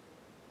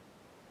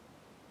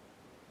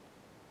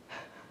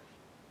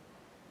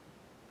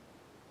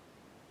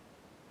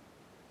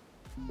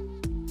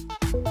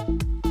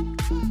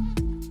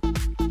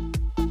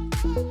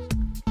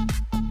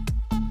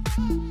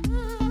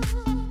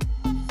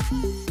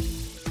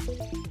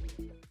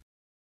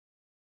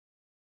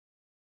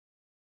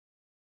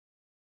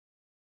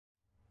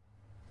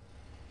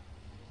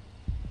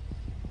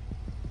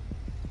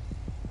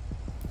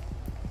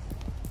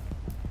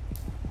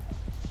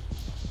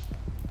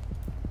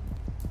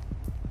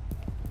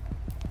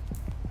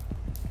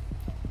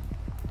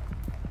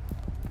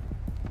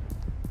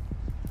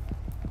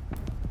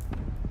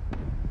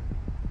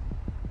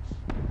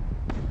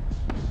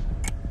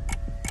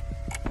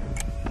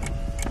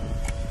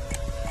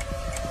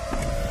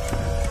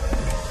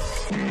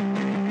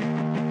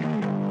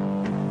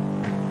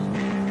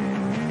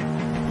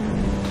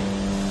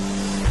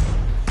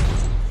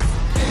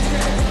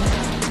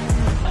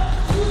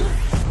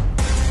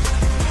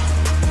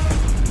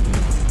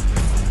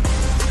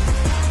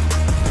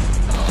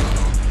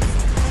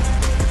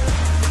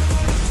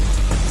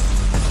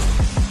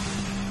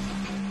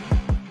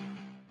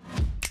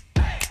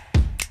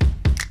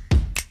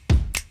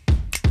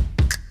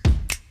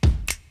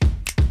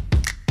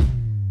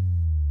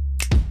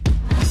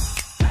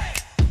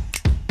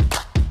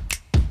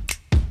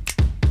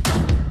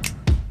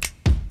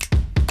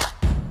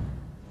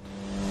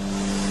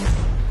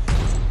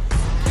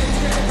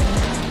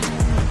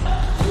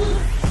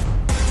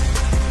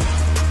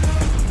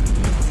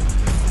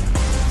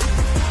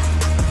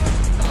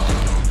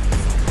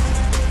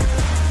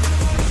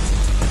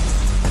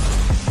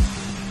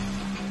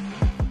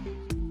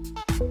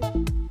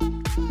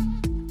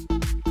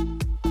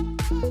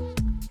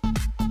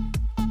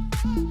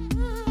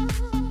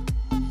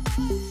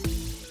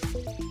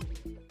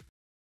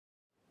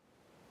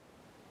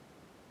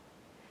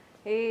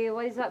 Hey,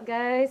 what is up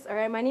guys?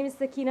 Alright, my name is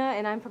Sakinah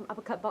and I'm from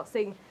Uppercut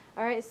Boxing.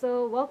 Alright,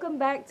 so welcome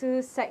back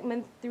to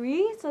segment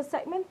 3. So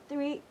segment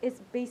 3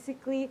 is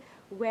basically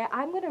where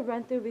I'm going to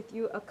run through with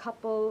you a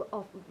couple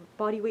of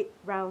bodyweight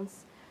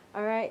rounds.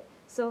 Alright,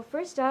 so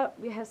first up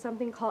we have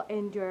something called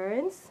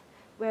endurance,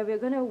 where we're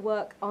going to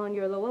work on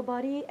your lower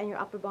body and your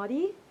upper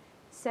body.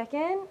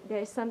 Second,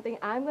 there's something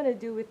I'm going to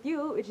do with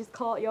you which is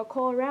called your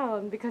core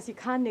round, because you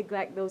can't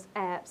neglect those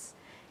abs.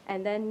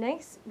 And then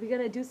next, we're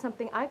going to do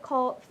something I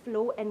call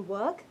flow and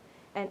work.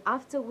 And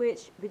after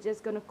which, we're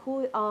just going to cool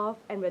it off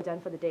and we're done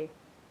for the day.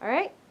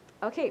 Alright?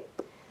 Okay.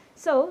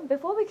 So,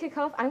 before we kick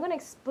off, I'm going to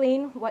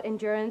explain what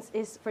endurance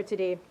is for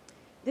today.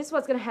 This is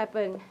what's going to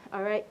happen.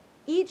 Alright?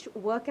 Each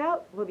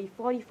workout will be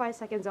 45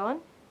 seconds on,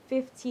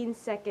 15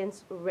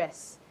 seconds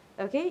rest.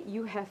 Okay?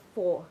 You have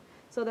 4.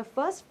 So, the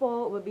first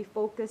 4 will be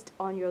focused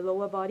on your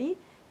lower body.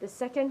 The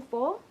second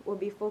 4 will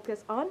be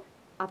focused on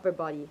upper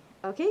body.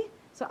 Okay?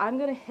 So I'm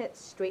going to head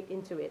straight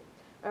into it.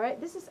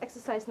 Alright, this is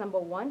exercise number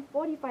 1,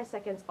 45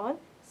 seconds on,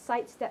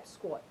 side step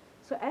squat.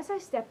 So as I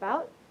step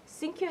out,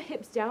 sink your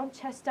hips down,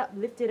 chest up,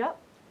 lift it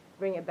up,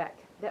 bring it back.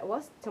 That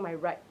was to my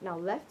right. Now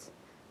left,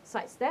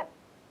 side step,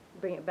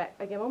 bring it back.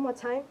 Again, one more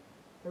time.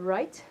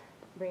 Right,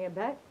 bring it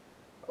back.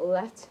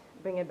 Left,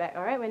 bring it back.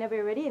 Alright, whenever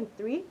you're ready, in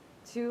 3,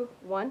 2,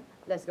 1,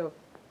 let's go.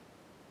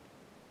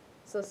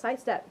 So side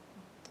step.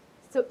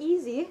 So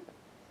easy.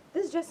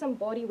 This is just some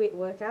body weight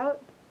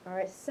workout.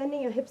 Alright,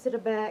 sending your hips to the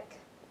back.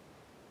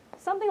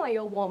 Something like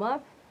your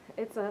warm-up.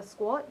 It's a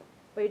squat,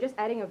 but you're just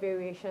adding a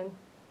variation.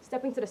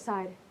 Stepping to the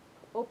side,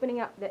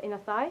 opening up the inner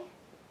thigh,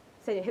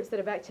 send your hips to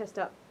the back, chest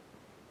up.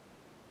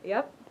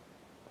 Yep.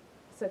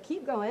 So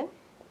keep going,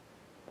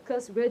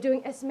 because we're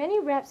doing as many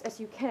reps as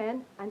you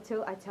can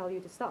until I tell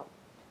you to stop.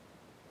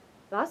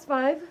 Last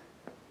 5,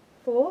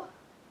 4,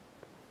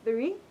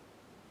 3,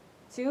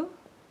 2,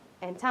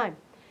 and time.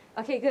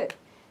 Okay, good.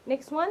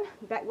 Next one,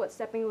 backward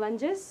stepping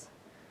lunges.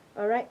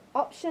 Alright,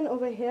 option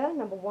over here,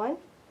 number 1,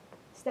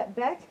 step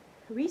back,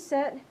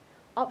 reset.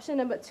 Option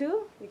number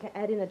 2, you can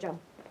add in a jump.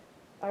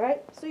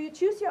 Alright, so you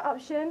choose your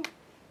option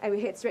and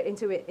we head straight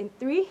into it. In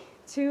 3,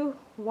 2,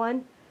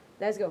 1,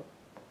 let's go.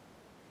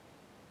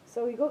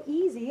 So we go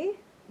easy.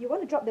 You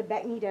want to drop the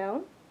back knee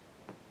down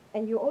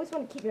and you always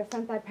want to keep your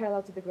front thigh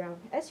parallel to the ground.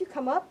 As you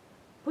come up,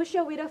 push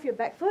your weight off your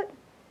back foot,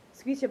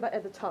 squeeze your butt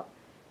at the top.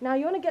 Now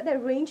you want to get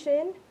that range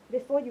in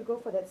before you go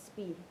for that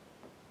speed.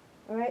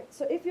 Alright,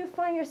 so if you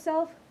find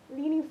yourself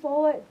leaning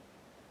forward,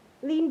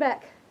 lean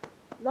back,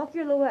 lock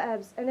your lower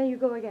abs, and then you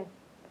go again.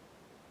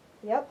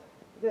 Yep,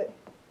 good.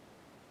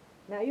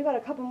 Now you got a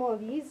couple more of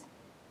these.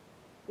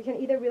 You can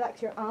either relax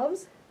your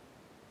arms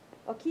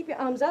or keep your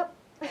arms up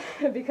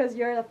because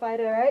you're a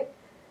fighter, right?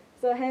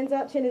 So hands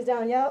up, chin is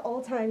down, yeah,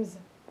 all times.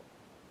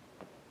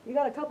 You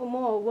got a couple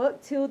more.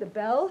 Work till the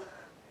bell,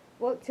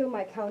 work till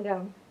my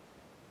countdown.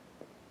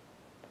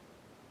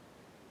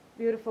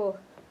 Beautiful.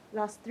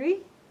 Last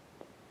 3,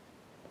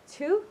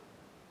 2,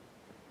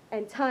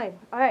 and time.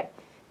 Alright,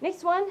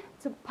 next one,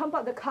 to pump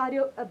up the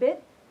cardio a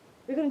bit,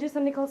 we're going to do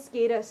something called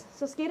skaters.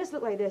 So skaters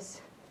look like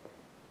this.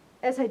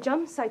 As I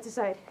jump side to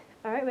side.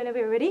 Alright, whenever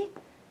you're ready,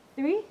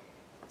 3,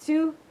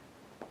 2,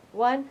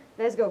 1,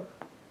 let's go.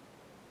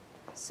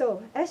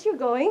 So as you're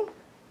going,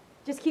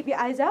 just keep your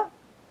eyes out.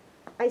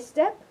 I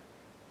step,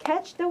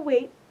 catch the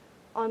weight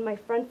on my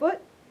front foot,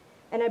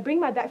 and I bring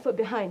my back foot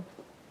behind.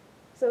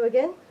 So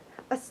again,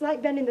 a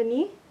slight bend in the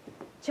knee,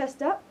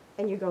 chest up,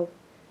 and you go.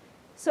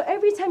 So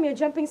every time you're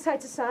jumping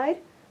side to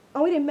side, I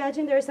want you to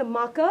imagine there is a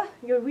marker.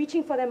 You're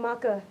reaching for that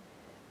marker.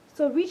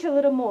 So reach a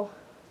little more.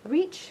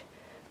 Reach,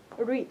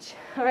 reach.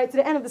 All right, to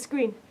the end of the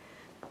screen.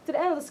 To the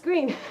end of the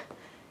screen.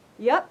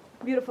 Yep,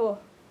 beautiful.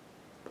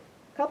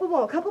 Couple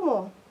more, couple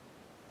more.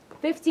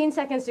 15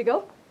 seconds to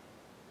go.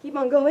 Keep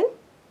on going.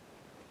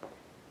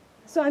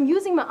 So I'm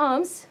using my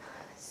arms,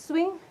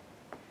 swing,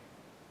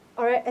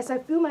 all right, as I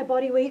feel my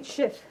body weight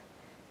shift.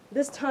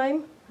 This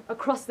time,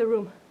 across the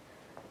room.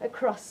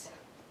 Across.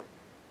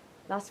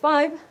 Last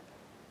 5,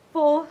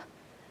 4,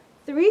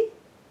 3,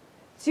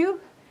 2,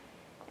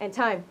 and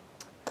time.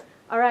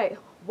 All right,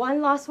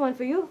 one last one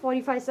for you,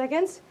 45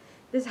 seconds.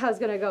 This is how it's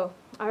gonna go,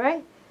 all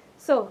right?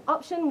 So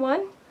option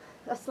 1,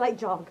 a slight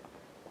jog.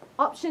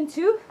 Option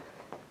 2,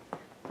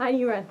 high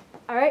knee run.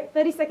 All right,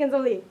 30 seconds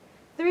only.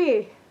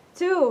 3,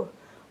 2,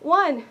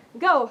 1,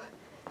 go.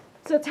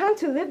 So time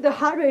to lift the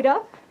heart rate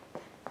up.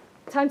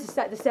 Time to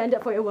start to stand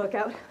up for your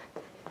workout.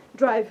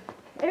 Drive.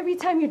 Every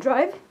time you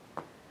drive,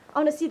 I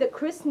want to see the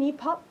crisp knee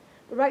pop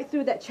right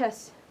through that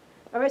chest.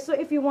 All right, so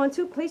if you want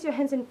to, place your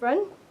hands in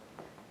front,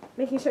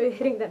 making sure you're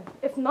hitting them.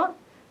 If not,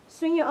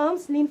 swing your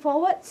arms, lean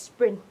forward,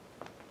 sprint.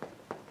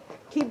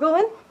 Keep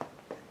going.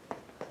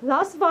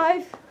 Last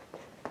 5,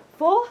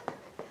 4,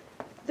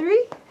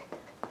 3,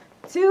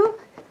 2,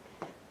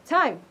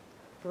 time.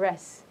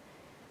 Rest.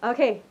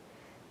 Okay,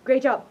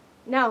 great job.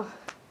 Now,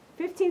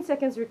 15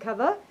 seconds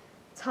recover.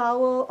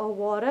 Towel or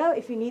water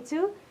if you need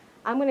to.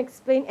 I'm going to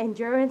explain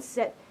endurance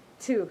set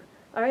 2.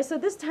 All right, so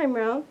this time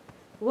around,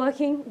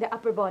 working the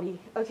upper body,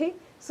 okay?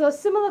 So a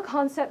similar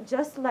concept,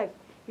 just like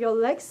your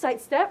leg side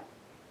step.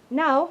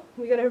 Now,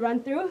 we're going to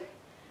run through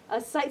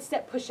a side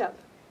step push-up.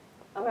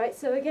 All right,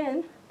 so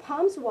again,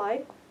 palms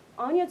wide,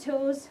 on your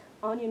toes,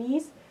 on your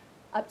knees,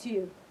 up to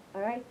you.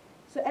 All right,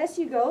 so as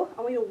you go,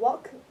 I want you to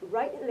walk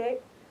right leg,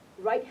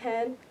 right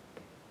hand,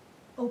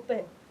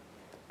 open,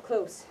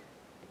 close,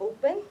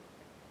 open,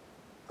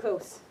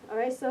 close. All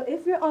right, so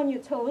if you're on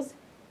your toes,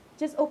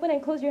 just open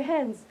and close your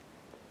hands.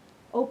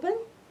 Open,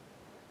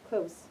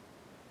 close,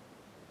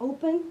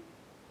 open,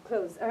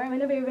 close. All right,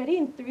 whenever you're ready,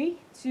 in 3,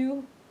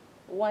 2,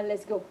 1,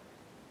 let's go.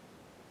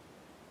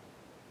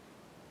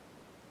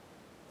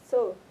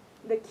 So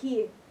the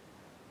key,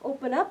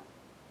 open up,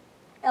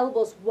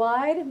 elbows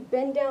wide,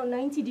 bend down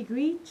 90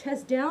 degrees,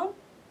 chest down,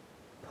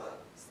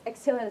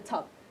 exhale at the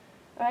top.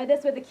 All right,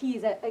 that's where the key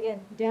is at.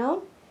 Again,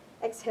 down,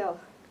 exhale,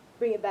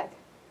 bring it back,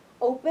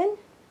 open,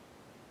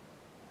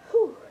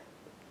 whew.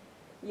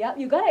 Yep,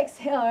 you gotta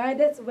exhale, all right?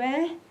 That's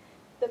where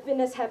the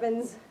fitness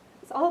happens.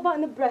 It's all about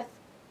in the breath.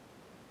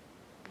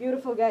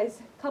 Beautiful,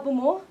 guys. Couple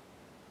more.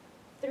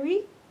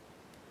 3,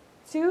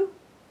 2,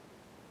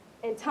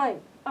 and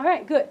time. All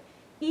right, good.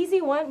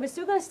 Easy one. We're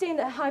still gonna stay in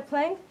that high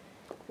plank.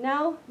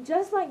 Now,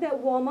 just like that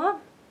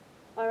warm-up,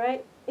 all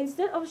right,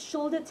 instead of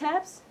shoulder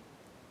taps,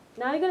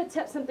 now you're gonna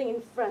tap something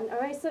in front, all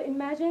right? So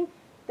imagine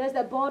there's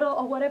that bottle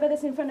or whatever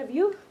that's in front of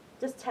you,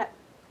 just tap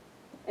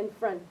in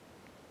front.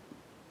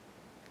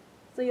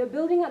 So you're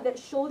building up that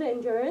shoulder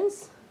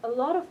endurance, a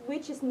lot of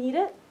which is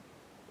needed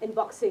in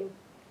boxing.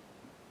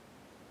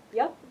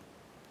 Yep.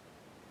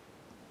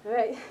 All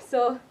right,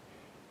 so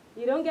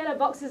you don't get a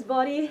boxer's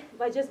body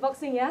by just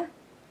boxing, yeah?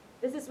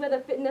 This is where the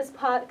fitness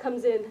part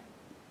comes in.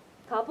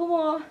 Couple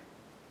more.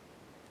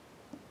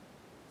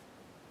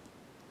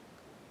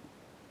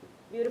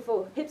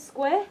 Beautiful. Hips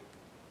square,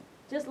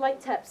 just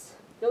like taps.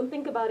 Don't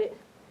think about it.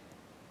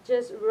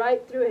 Just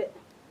right through it.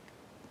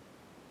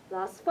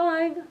 Last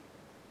 5,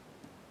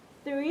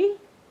 3,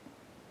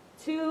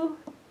 2,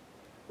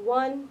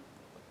 1,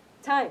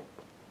 time.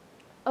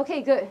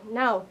 Okay, good.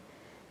 Now,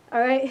 all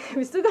right,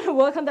 we're still going to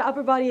work on the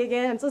upper body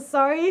again. I'm so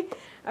sorry.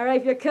 All right,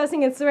 if you're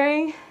cursing and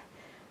swearing,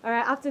 all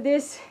right, after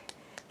this,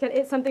 you can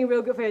eat something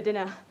real good for your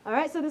dinner. All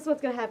right, so this is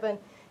what's going to happen.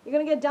 You're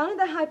going to get down in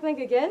the high plank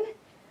again.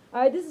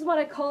 All right, this is what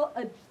I call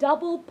a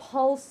double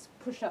pulse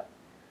push-up.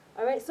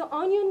 All right, so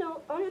on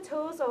your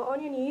toes or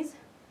on your knees,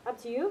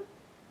 up to you.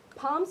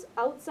 Palms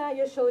outside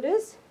your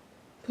shoulders.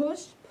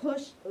 Push,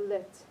 push,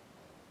 lift.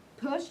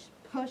 Push,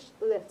 push,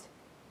 lift.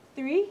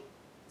 3,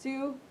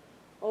 2,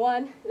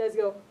 1, let's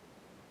go.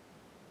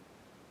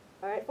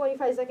 All right,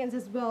 45 seconds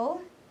as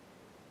well.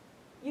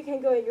 You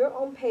can go at your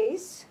own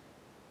pace.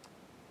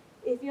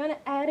 If you want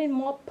to add in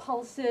more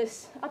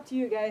pulses, up to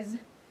you guys.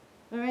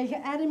 All right, you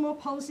can add in more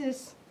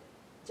pulses.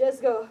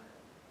 Just go.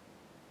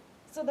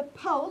 So the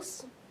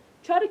pulse,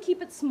 try to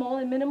keep it small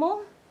and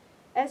minimal.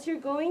 As you're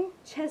going,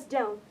 chest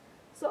down.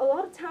 So a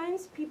lot of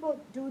times people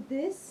do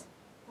this.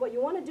 What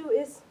you want to do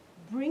is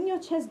bring your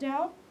chest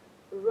down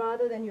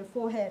rather than your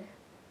forehead.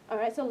 All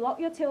right, so lock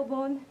your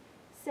tailbone,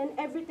 send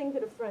everything to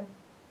the front.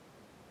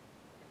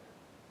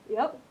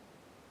 Yep.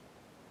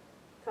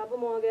 Couple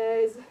more,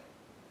 guys.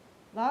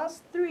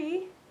 Last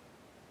 3,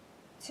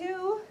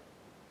 2,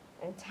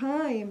 and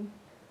time.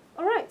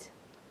 All right,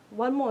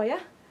 one more,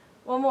 yeah?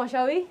 One more,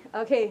 shall we?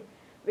 Okay,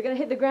 we're gonna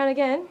hit the ground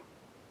again.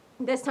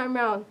 This time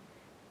round,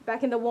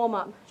 back in the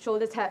warm-up,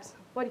 shoulder taps,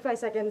 45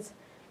 seconds.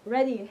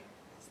 Ready,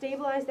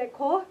 stabilize that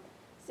core,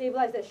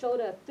 stabilize that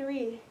shoulder.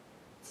 3,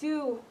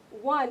 2,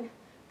 1,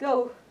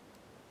 go.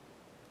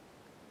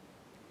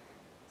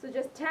 So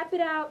just tap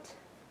it out.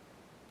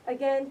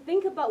 Again,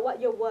 think about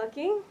what you're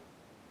working.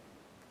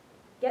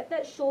 Get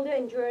that shoulder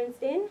endurance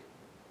in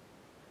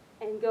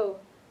and go.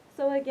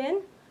 So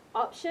again,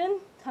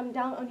 option, come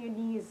down on your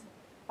knees.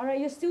 All right,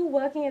 you're still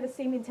working at the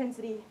same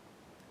intensity.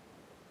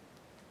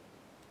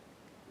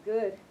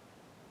 Good.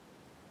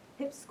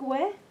 Hips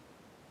square.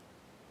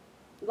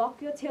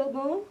 Lock your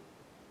tailbone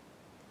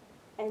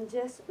and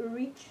just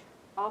reach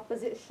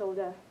opposite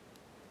shoulder.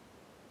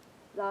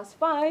 Last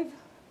 5,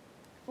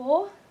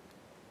 4,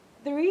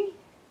 3,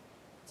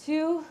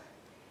 2,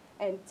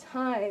 and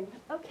time.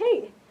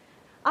 Okay,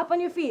 up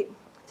on your feet.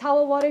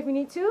 Towel water if you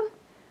need to.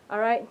 All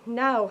right,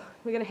 now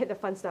we're gonna hit the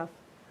fun stuff.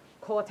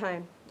 Core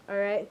time, all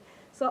right?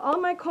 So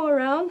on my core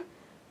round,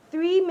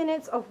 3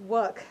 minutes of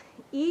work.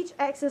 Each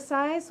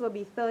exercise will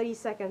be 30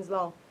 seconds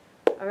long.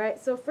 All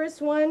right, so first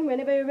one,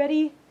 whenever you're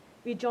ready,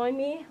 rejoin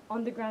me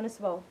on the ground as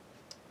well.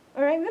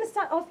 All right, I'm gonna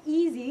start off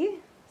easy.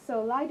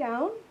 So lie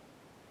down,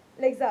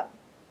 legs up,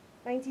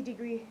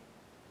 90-degree,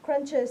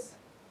 crunches,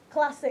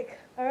 classic.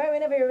 All right,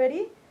 whenever you're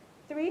ready,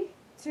 3,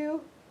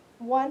 2,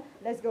 1,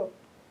 let's go.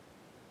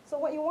 So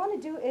what you want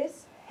to do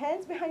is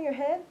hands behind your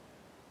head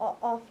or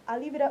off. I'll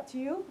leave it up to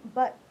you,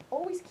 but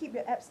always keep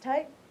your abs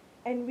tight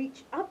and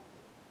reach up.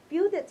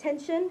 Feel that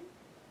tension,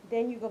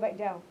 then you go back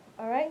down.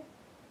 All right?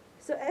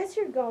 So as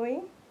you're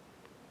going,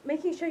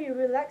 making sure you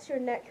relax your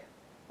neck.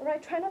 All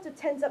right? Try not to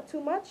tense up too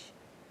much.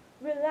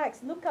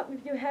 Relax. Look up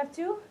if you have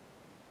to.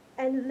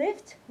 And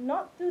lift,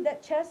 not through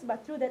that chest,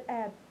 but through that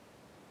ab.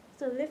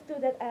 So lift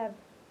through that ab.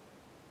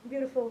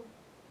 Beautiful.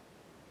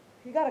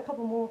 You got a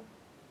couple more.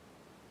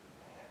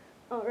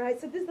 All right,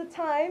 so this is the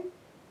time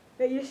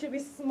that you should be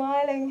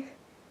smiling.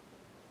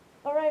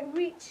 All right,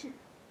 reach.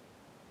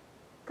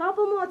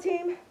 Couple more,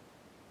 team.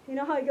 You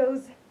know how it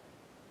goes.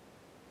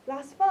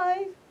 Last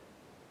 5,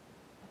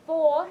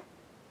 4,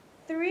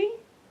 3,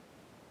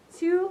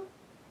 2,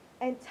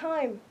 and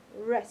time.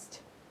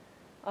 Rest.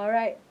 All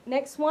right,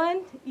 next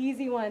one,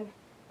 easy one.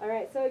 All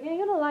right, so again,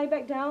 you're gonna lie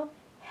back down,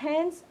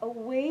 hands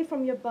away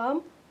from your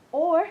bum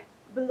or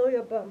below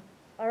your bum.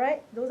 All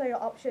right, those are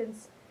your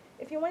options.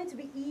 If you want it to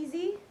be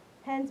easy,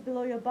 hands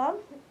below your bum.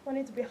 Want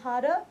it to be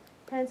harder,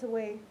 hands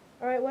away.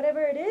 All right,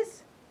 whatever it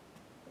is,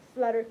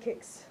 flutter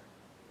kicks.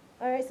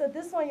 All right, so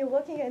this one, you're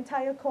working your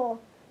entire core,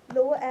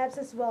 lower abs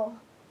as well.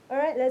 All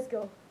right, let's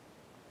go.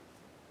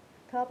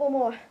 Couple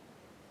more.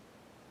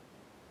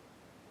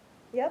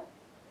 Yep.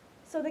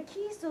 So the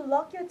key is to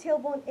lock your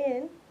tailbone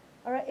in.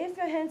 All right, if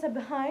your hands are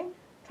behind,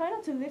 try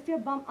not to lift your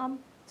bum up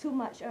too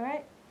much, all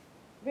right?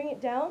 Bring it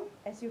down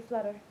as you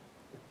flutter.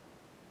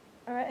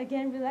 All right,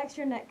 again, relax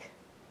your neck.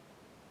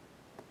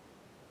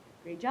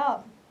 Great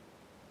job.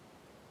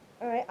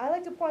 All right, I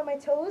like to point my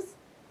toes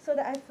so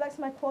that I flex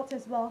my quads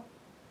as well.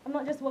 I'm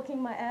not just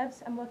working my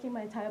abs, I'm working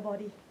my entire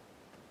body.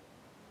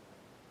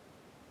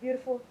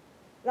 Beautiful.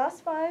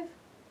 Last 5,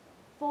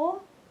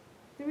 4,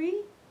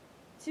 3,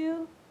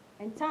 2,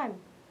 and time.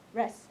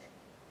 Rest.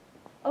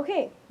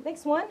 Okay,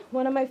 next one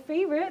of my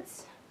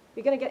favorites.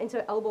 We're gonna get into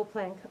an elbow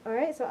plank. All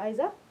right, so eyes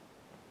up.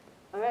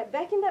 All right,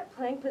 back in that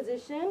plank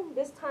position,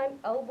 this time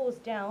elbows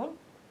down.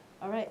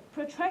 All right,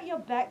 protract your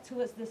back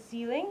towards the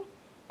ceiling,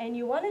 and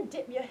you want to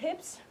dip your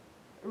hips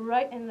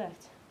right and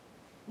left.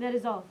 That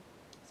is all.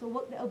 So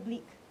work the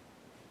oblique.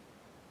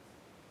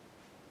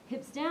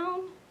 Hips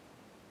down,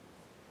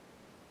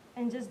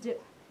 and just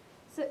dip.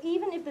 So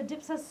even if the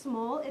dips are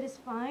small, it is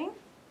fine.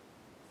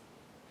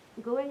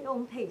 Go at your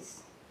own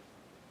pace.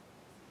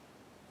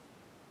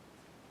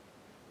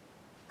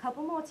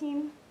 Couple more,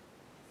 team.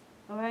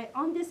 All right,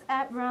 on this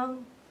ab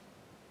round,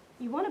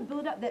 you want to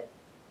build up that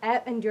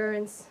ab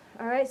endurance.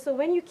 All right, so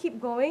when you keep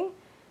going,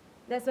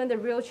 that's when the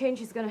real change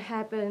is going to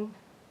happen.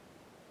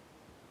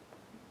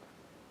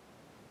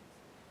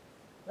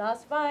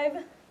 Last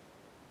 5,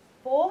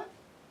 4,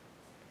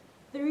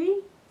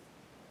 3,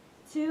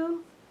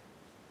 2,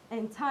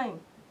 and time.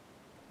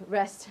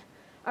 Rest.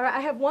 All right,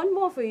 I have one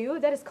more for you.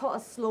 That is called a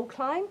slow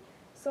climb.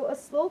 So a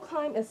slow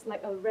climb is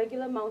like a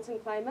regular mountain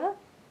climber,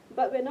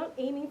 but we're not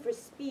aiming for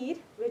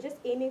speed. We're just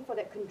aiming for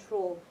that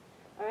control.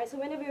 All right, so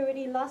whenever you're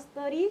ready, last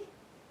 30,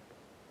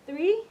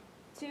 3,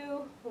 2,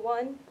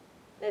 1,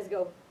 let's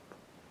go.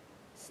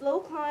 Slow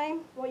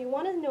climb, what you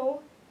want to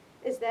know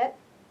is that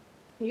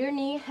your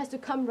knee has to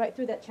come right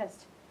through that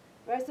chest.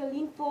 All right, so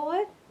lean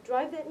forward,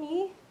 drive that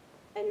knee,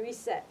 and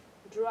reset.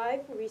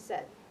 Drive,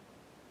 reset.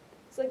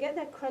 So get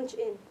that crunch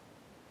in.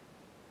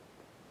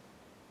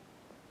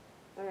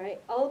 All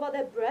right, all about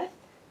that breath.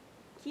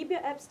 Keep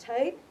your abs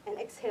tight and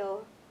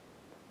exhale.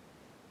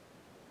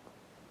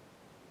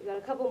 You got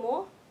a couple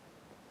more.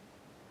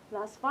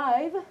 Last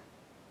 5,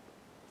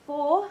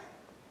 4,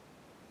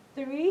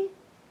 3,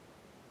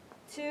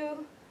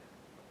 2,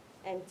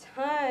 and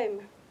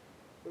time.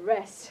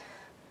 Rest.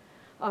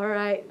 All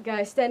right,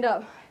 guys, stand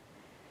up.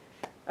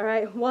 All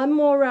right, one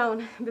more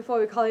round before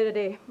we call it a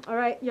day. All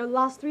right, your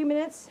last 3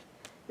 minutes,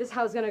 this is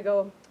how it's gonna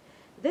go.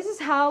 This is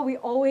how we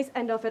always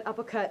end off at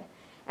Uppercut.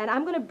 And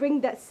I'm gonna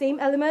bring that same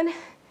element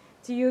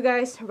to you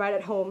guys right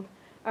at home.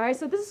 All right,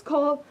 so this is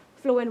called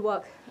flow and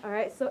work. All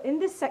right, so in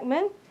this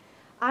segment,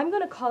 I'm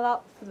gonna call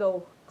out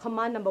flow,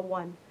 command number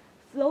 1.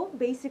 Flow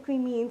basically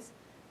means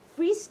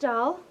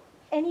freestyle,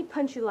 any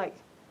punch you like.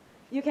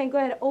 You can go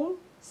at your own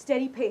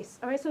steady pace.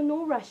 All right, so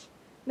no rush,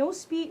 no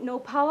speed, no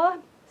power,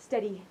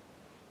 steady.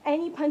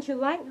 Any punch you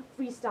like,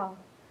 freestyle.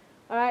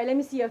 All right, let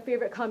me see your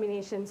favorite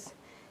combinations.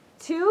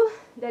 2,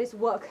 that is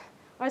work.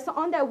 All right, so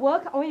on that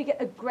work, I want you to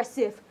get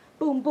aggressive.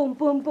 Boom, boom,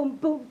 boom, boom,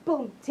 boom,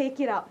 boom.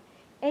 Take it out.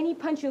 Any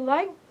punch you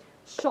like,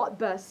 short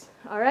burst.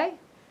 All right?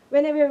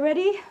 Whenever you're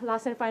ready,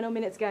 last and final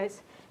minutes,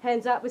 guys.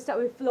 Hands up. We start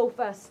with flow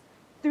first.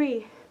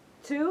 3,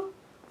 2,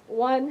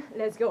 1.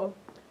 Let's go.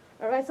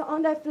 All right, so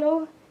on that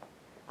flow,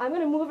 I'm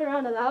going to move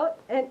around a lot,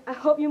 and I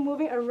hope you're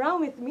moving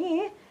around with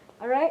me.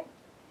 All right?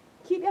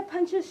 Keep your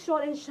punches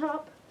short and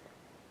sharp.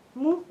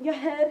 Move your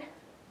head.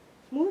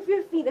 Move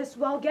your feet as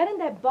well. Get in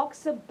that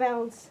boxer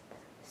bounce.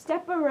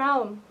 Step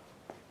around.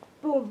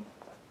 Boom.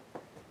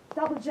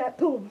 Double jab.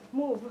 Boom.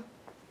 Move.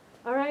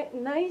 All right,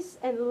 nice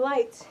and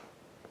light.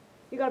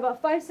 You got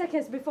about 5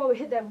 seconds before we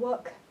hit that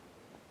work.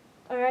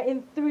 All right,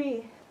 in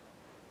 3,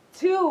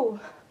 2,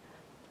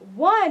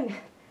 1.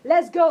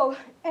 Let's go.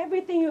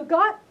 Everything you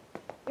got,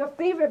 your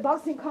favorite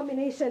boxing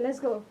combination. Let's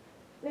go.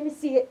 Let me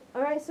see it.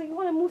 All right, so you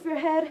want to move your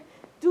head.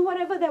 Do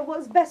whatever that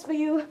works best for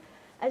you.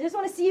 I just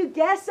want to see you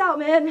gas out,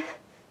 man.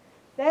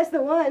 That's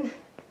the one.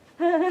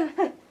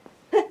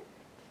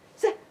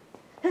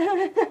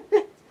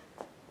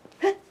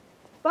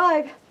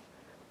 5,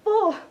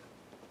 4,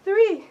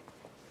 3,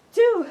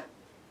 2,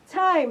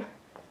 time.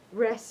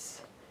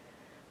 Rest.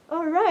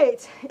 All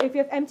right, if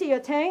you've emptied your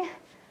tank,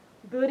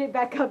 build it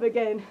back up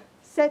again.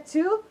 Set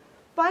 2,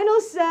 final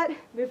set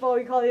before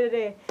we call it a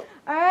day.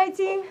 All right,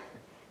 team,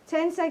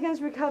 10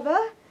 seconds recover.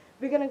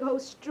 We're gonna go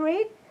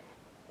straight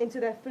into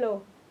that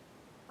flow.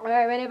 All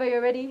right, whenever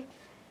you're ready,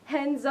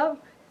 hands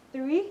up.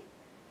 3,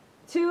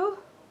 2,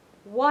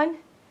 1,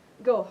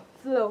 go.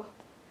 Flow.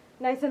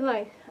 Nice and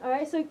light. All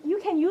right, so you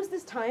can use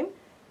this time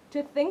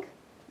to think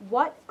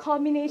what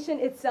combination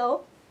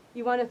itself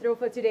you want to throw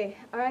for today.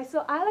 All right,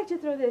 so I like to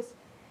throw this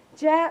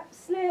jab,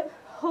 slip,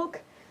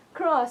 hook,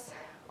 cross,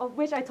 of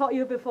which I taught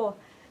you before.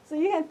 So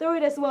you can throw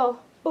it as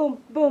well.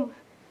 Boom, boom.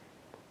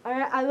 All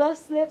right, I love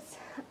slips.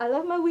 I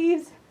love my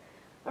weaves.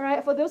 All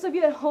right, for those of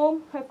you at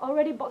home who have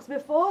already boxed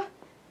before,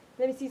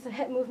 let me see some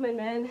head movement,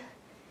 man.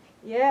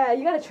 Yeah,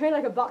 you got to train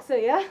like a boxer,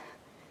 yeah?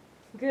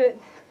 Good.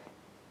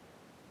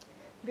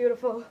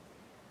 Beautiful.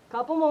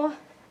 Couple more.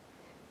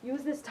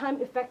 Use this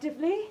time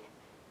effectively,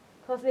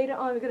 because later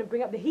on we're going to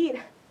bring up the heat.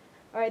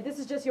 All right, this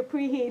is just your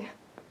preheat.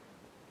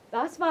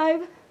 Last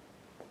 5,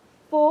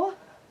 4,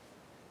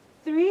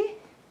 3,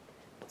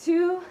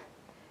 2,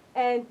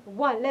 and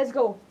 1. Let's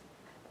go.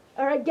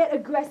 All right, get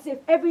aggressive.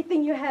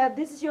 Everything you have.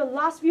 This is your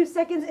last few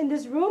seconds in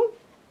this room,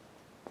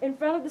 in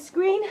front of the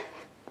screen,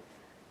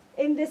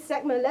 in this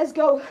segment. Let's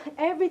go.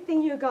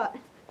 Everything you got.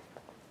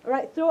 All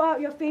right, throw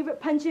out your favorite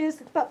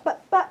punches. But.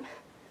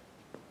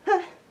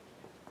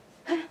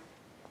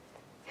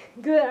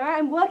 Good. All right,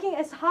 I'm working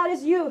as hard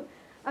as you.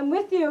 I'm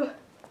with you.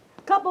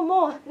 Couple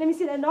more. Let me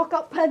see that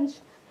knockout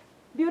punch.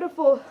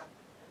 Beautiful.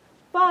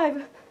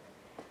 5,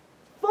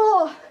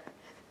 4,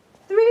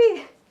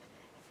 3,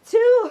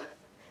 2,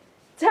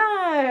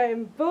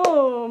 time.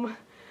 Boom.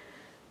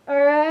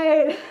 All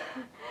right.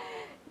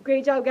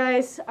 Great job,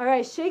 guys. All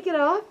right, shake it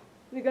off.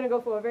 We're going to go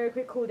for a very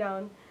quick cool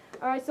down.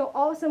 All right, so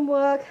awesome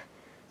work.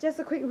 Just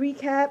a quick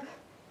recap.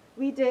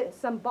 We did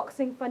some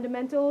boxing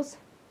fundamentals.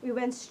 We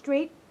went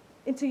straight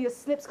into your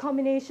slips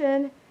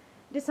combination,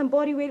 did some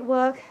body weight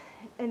work,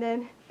 and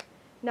then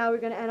now we're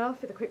going to end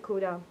off with a quick cool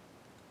down.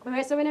 All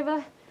right, so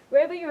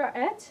wherever you are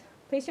at,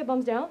 place your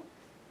bums down.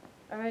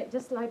 All right,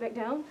 just lie back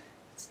down.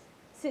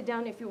 Sit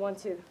down if you want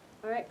to.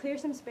 All right, clear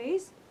some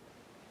space.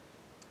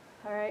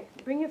 All right,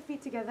 bring your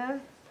feet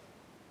together.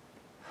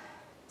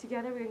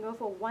 Together, we're going to go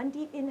for 1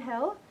 deep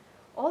inhale,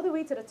 all the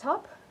way to the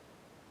top.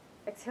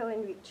 Exhale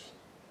and reach.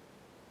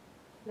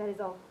 That is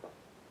all.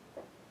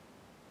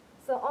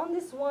 So on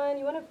this one,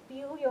 you want to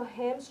feel your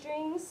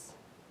hamstrings,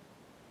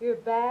 your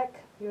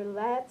back, your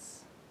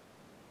lats.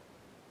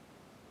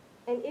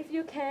 And if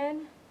you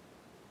can,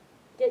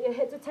 get your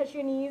head to touch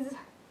your knees.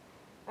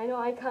 I know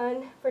I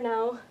can't for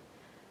now.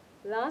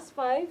 Last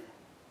 5,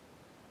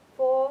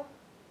 4,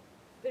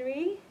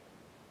 3,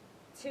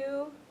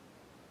 2,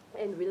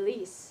 and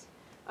release.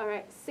 All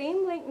right,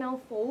 same leg now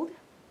fold,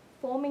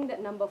 forming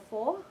that number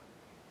 4.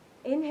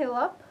 Inhale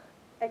up,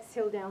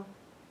 exhale down.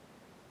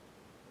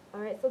 All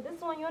right, so this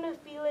one, you want to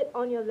feel it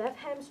on your left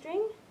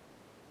hamstring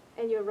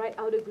and your right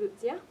outer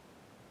glutes, yeah?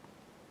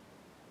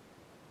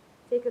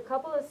 Take a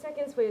couple of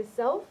seconds for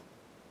yourself.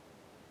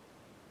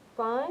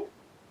 5,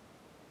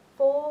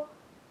 4,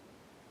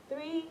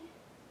 3,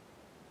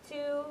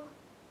 2,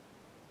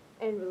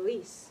 and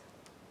release.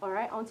 All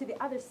right, onto the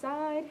other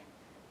side.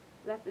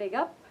 Left leg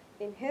up,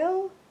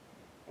 inhale,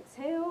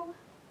 exhale,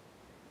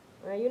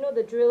 Alright, you know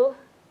the drill.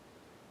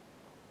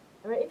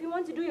 Alright, if you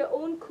want to do your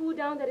own cool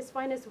down, that is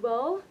fine as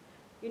well.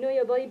 You know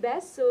your body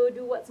best, so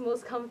do what's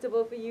most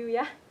comfortable for you,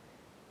 yeah?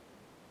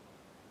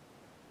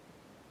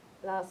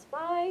 Last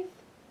 5,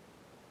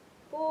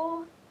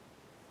 4,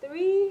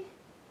 3,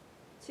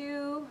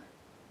 2,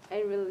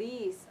 and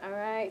release.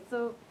 Alright,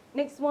 so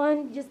next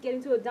one, just get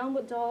into a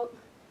downward dog.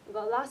 We've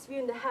got last few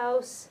in the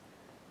house.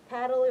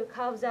 Paddle your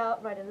calves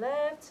out, right and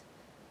left.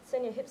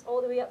 Send your hips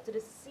all the way up to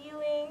the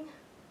ceiling.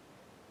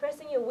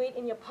 Pressing your weight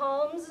in your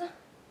palms.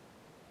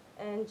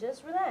 And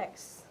just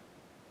relax.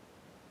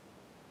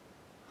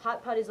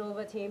 Hard part is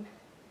over, team.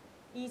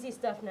 Easy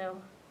stuff now.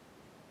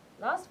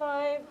 Last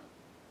 5,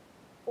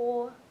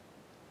 4,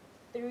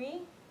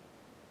 3,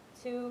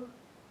 2,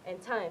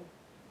 and time.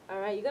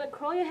 Alright, you're gonna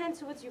crawl your hands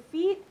towards your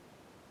feet.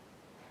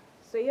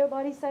 Sway your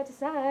body side to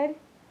side.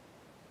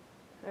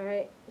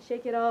 Alright,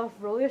 shake it off,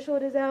 roll your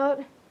shoulders out.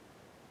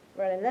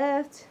 Right and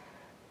left.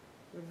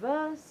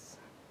 Reverse.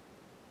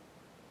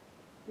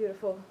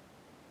 Beautiful.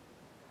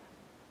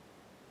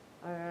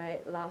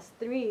 Alright, last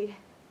 3,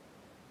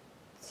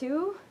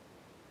 2,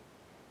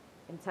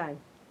 and time.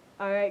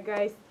 Alright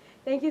guys,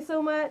 thank you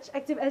so much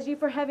Active SG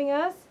for having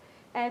us.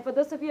 And for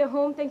those of you at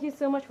home, thank you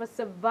so much for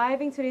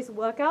surviving today's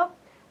workout.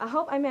 I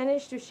hope I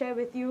managed to share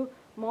with you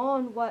more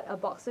on what a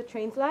boxer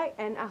trains like,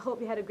 and I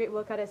hope you had a great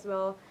workout as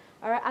well.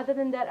 Alright, other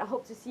than that, I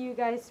hope to see you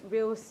guys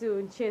real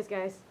soon. Cheers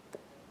guys.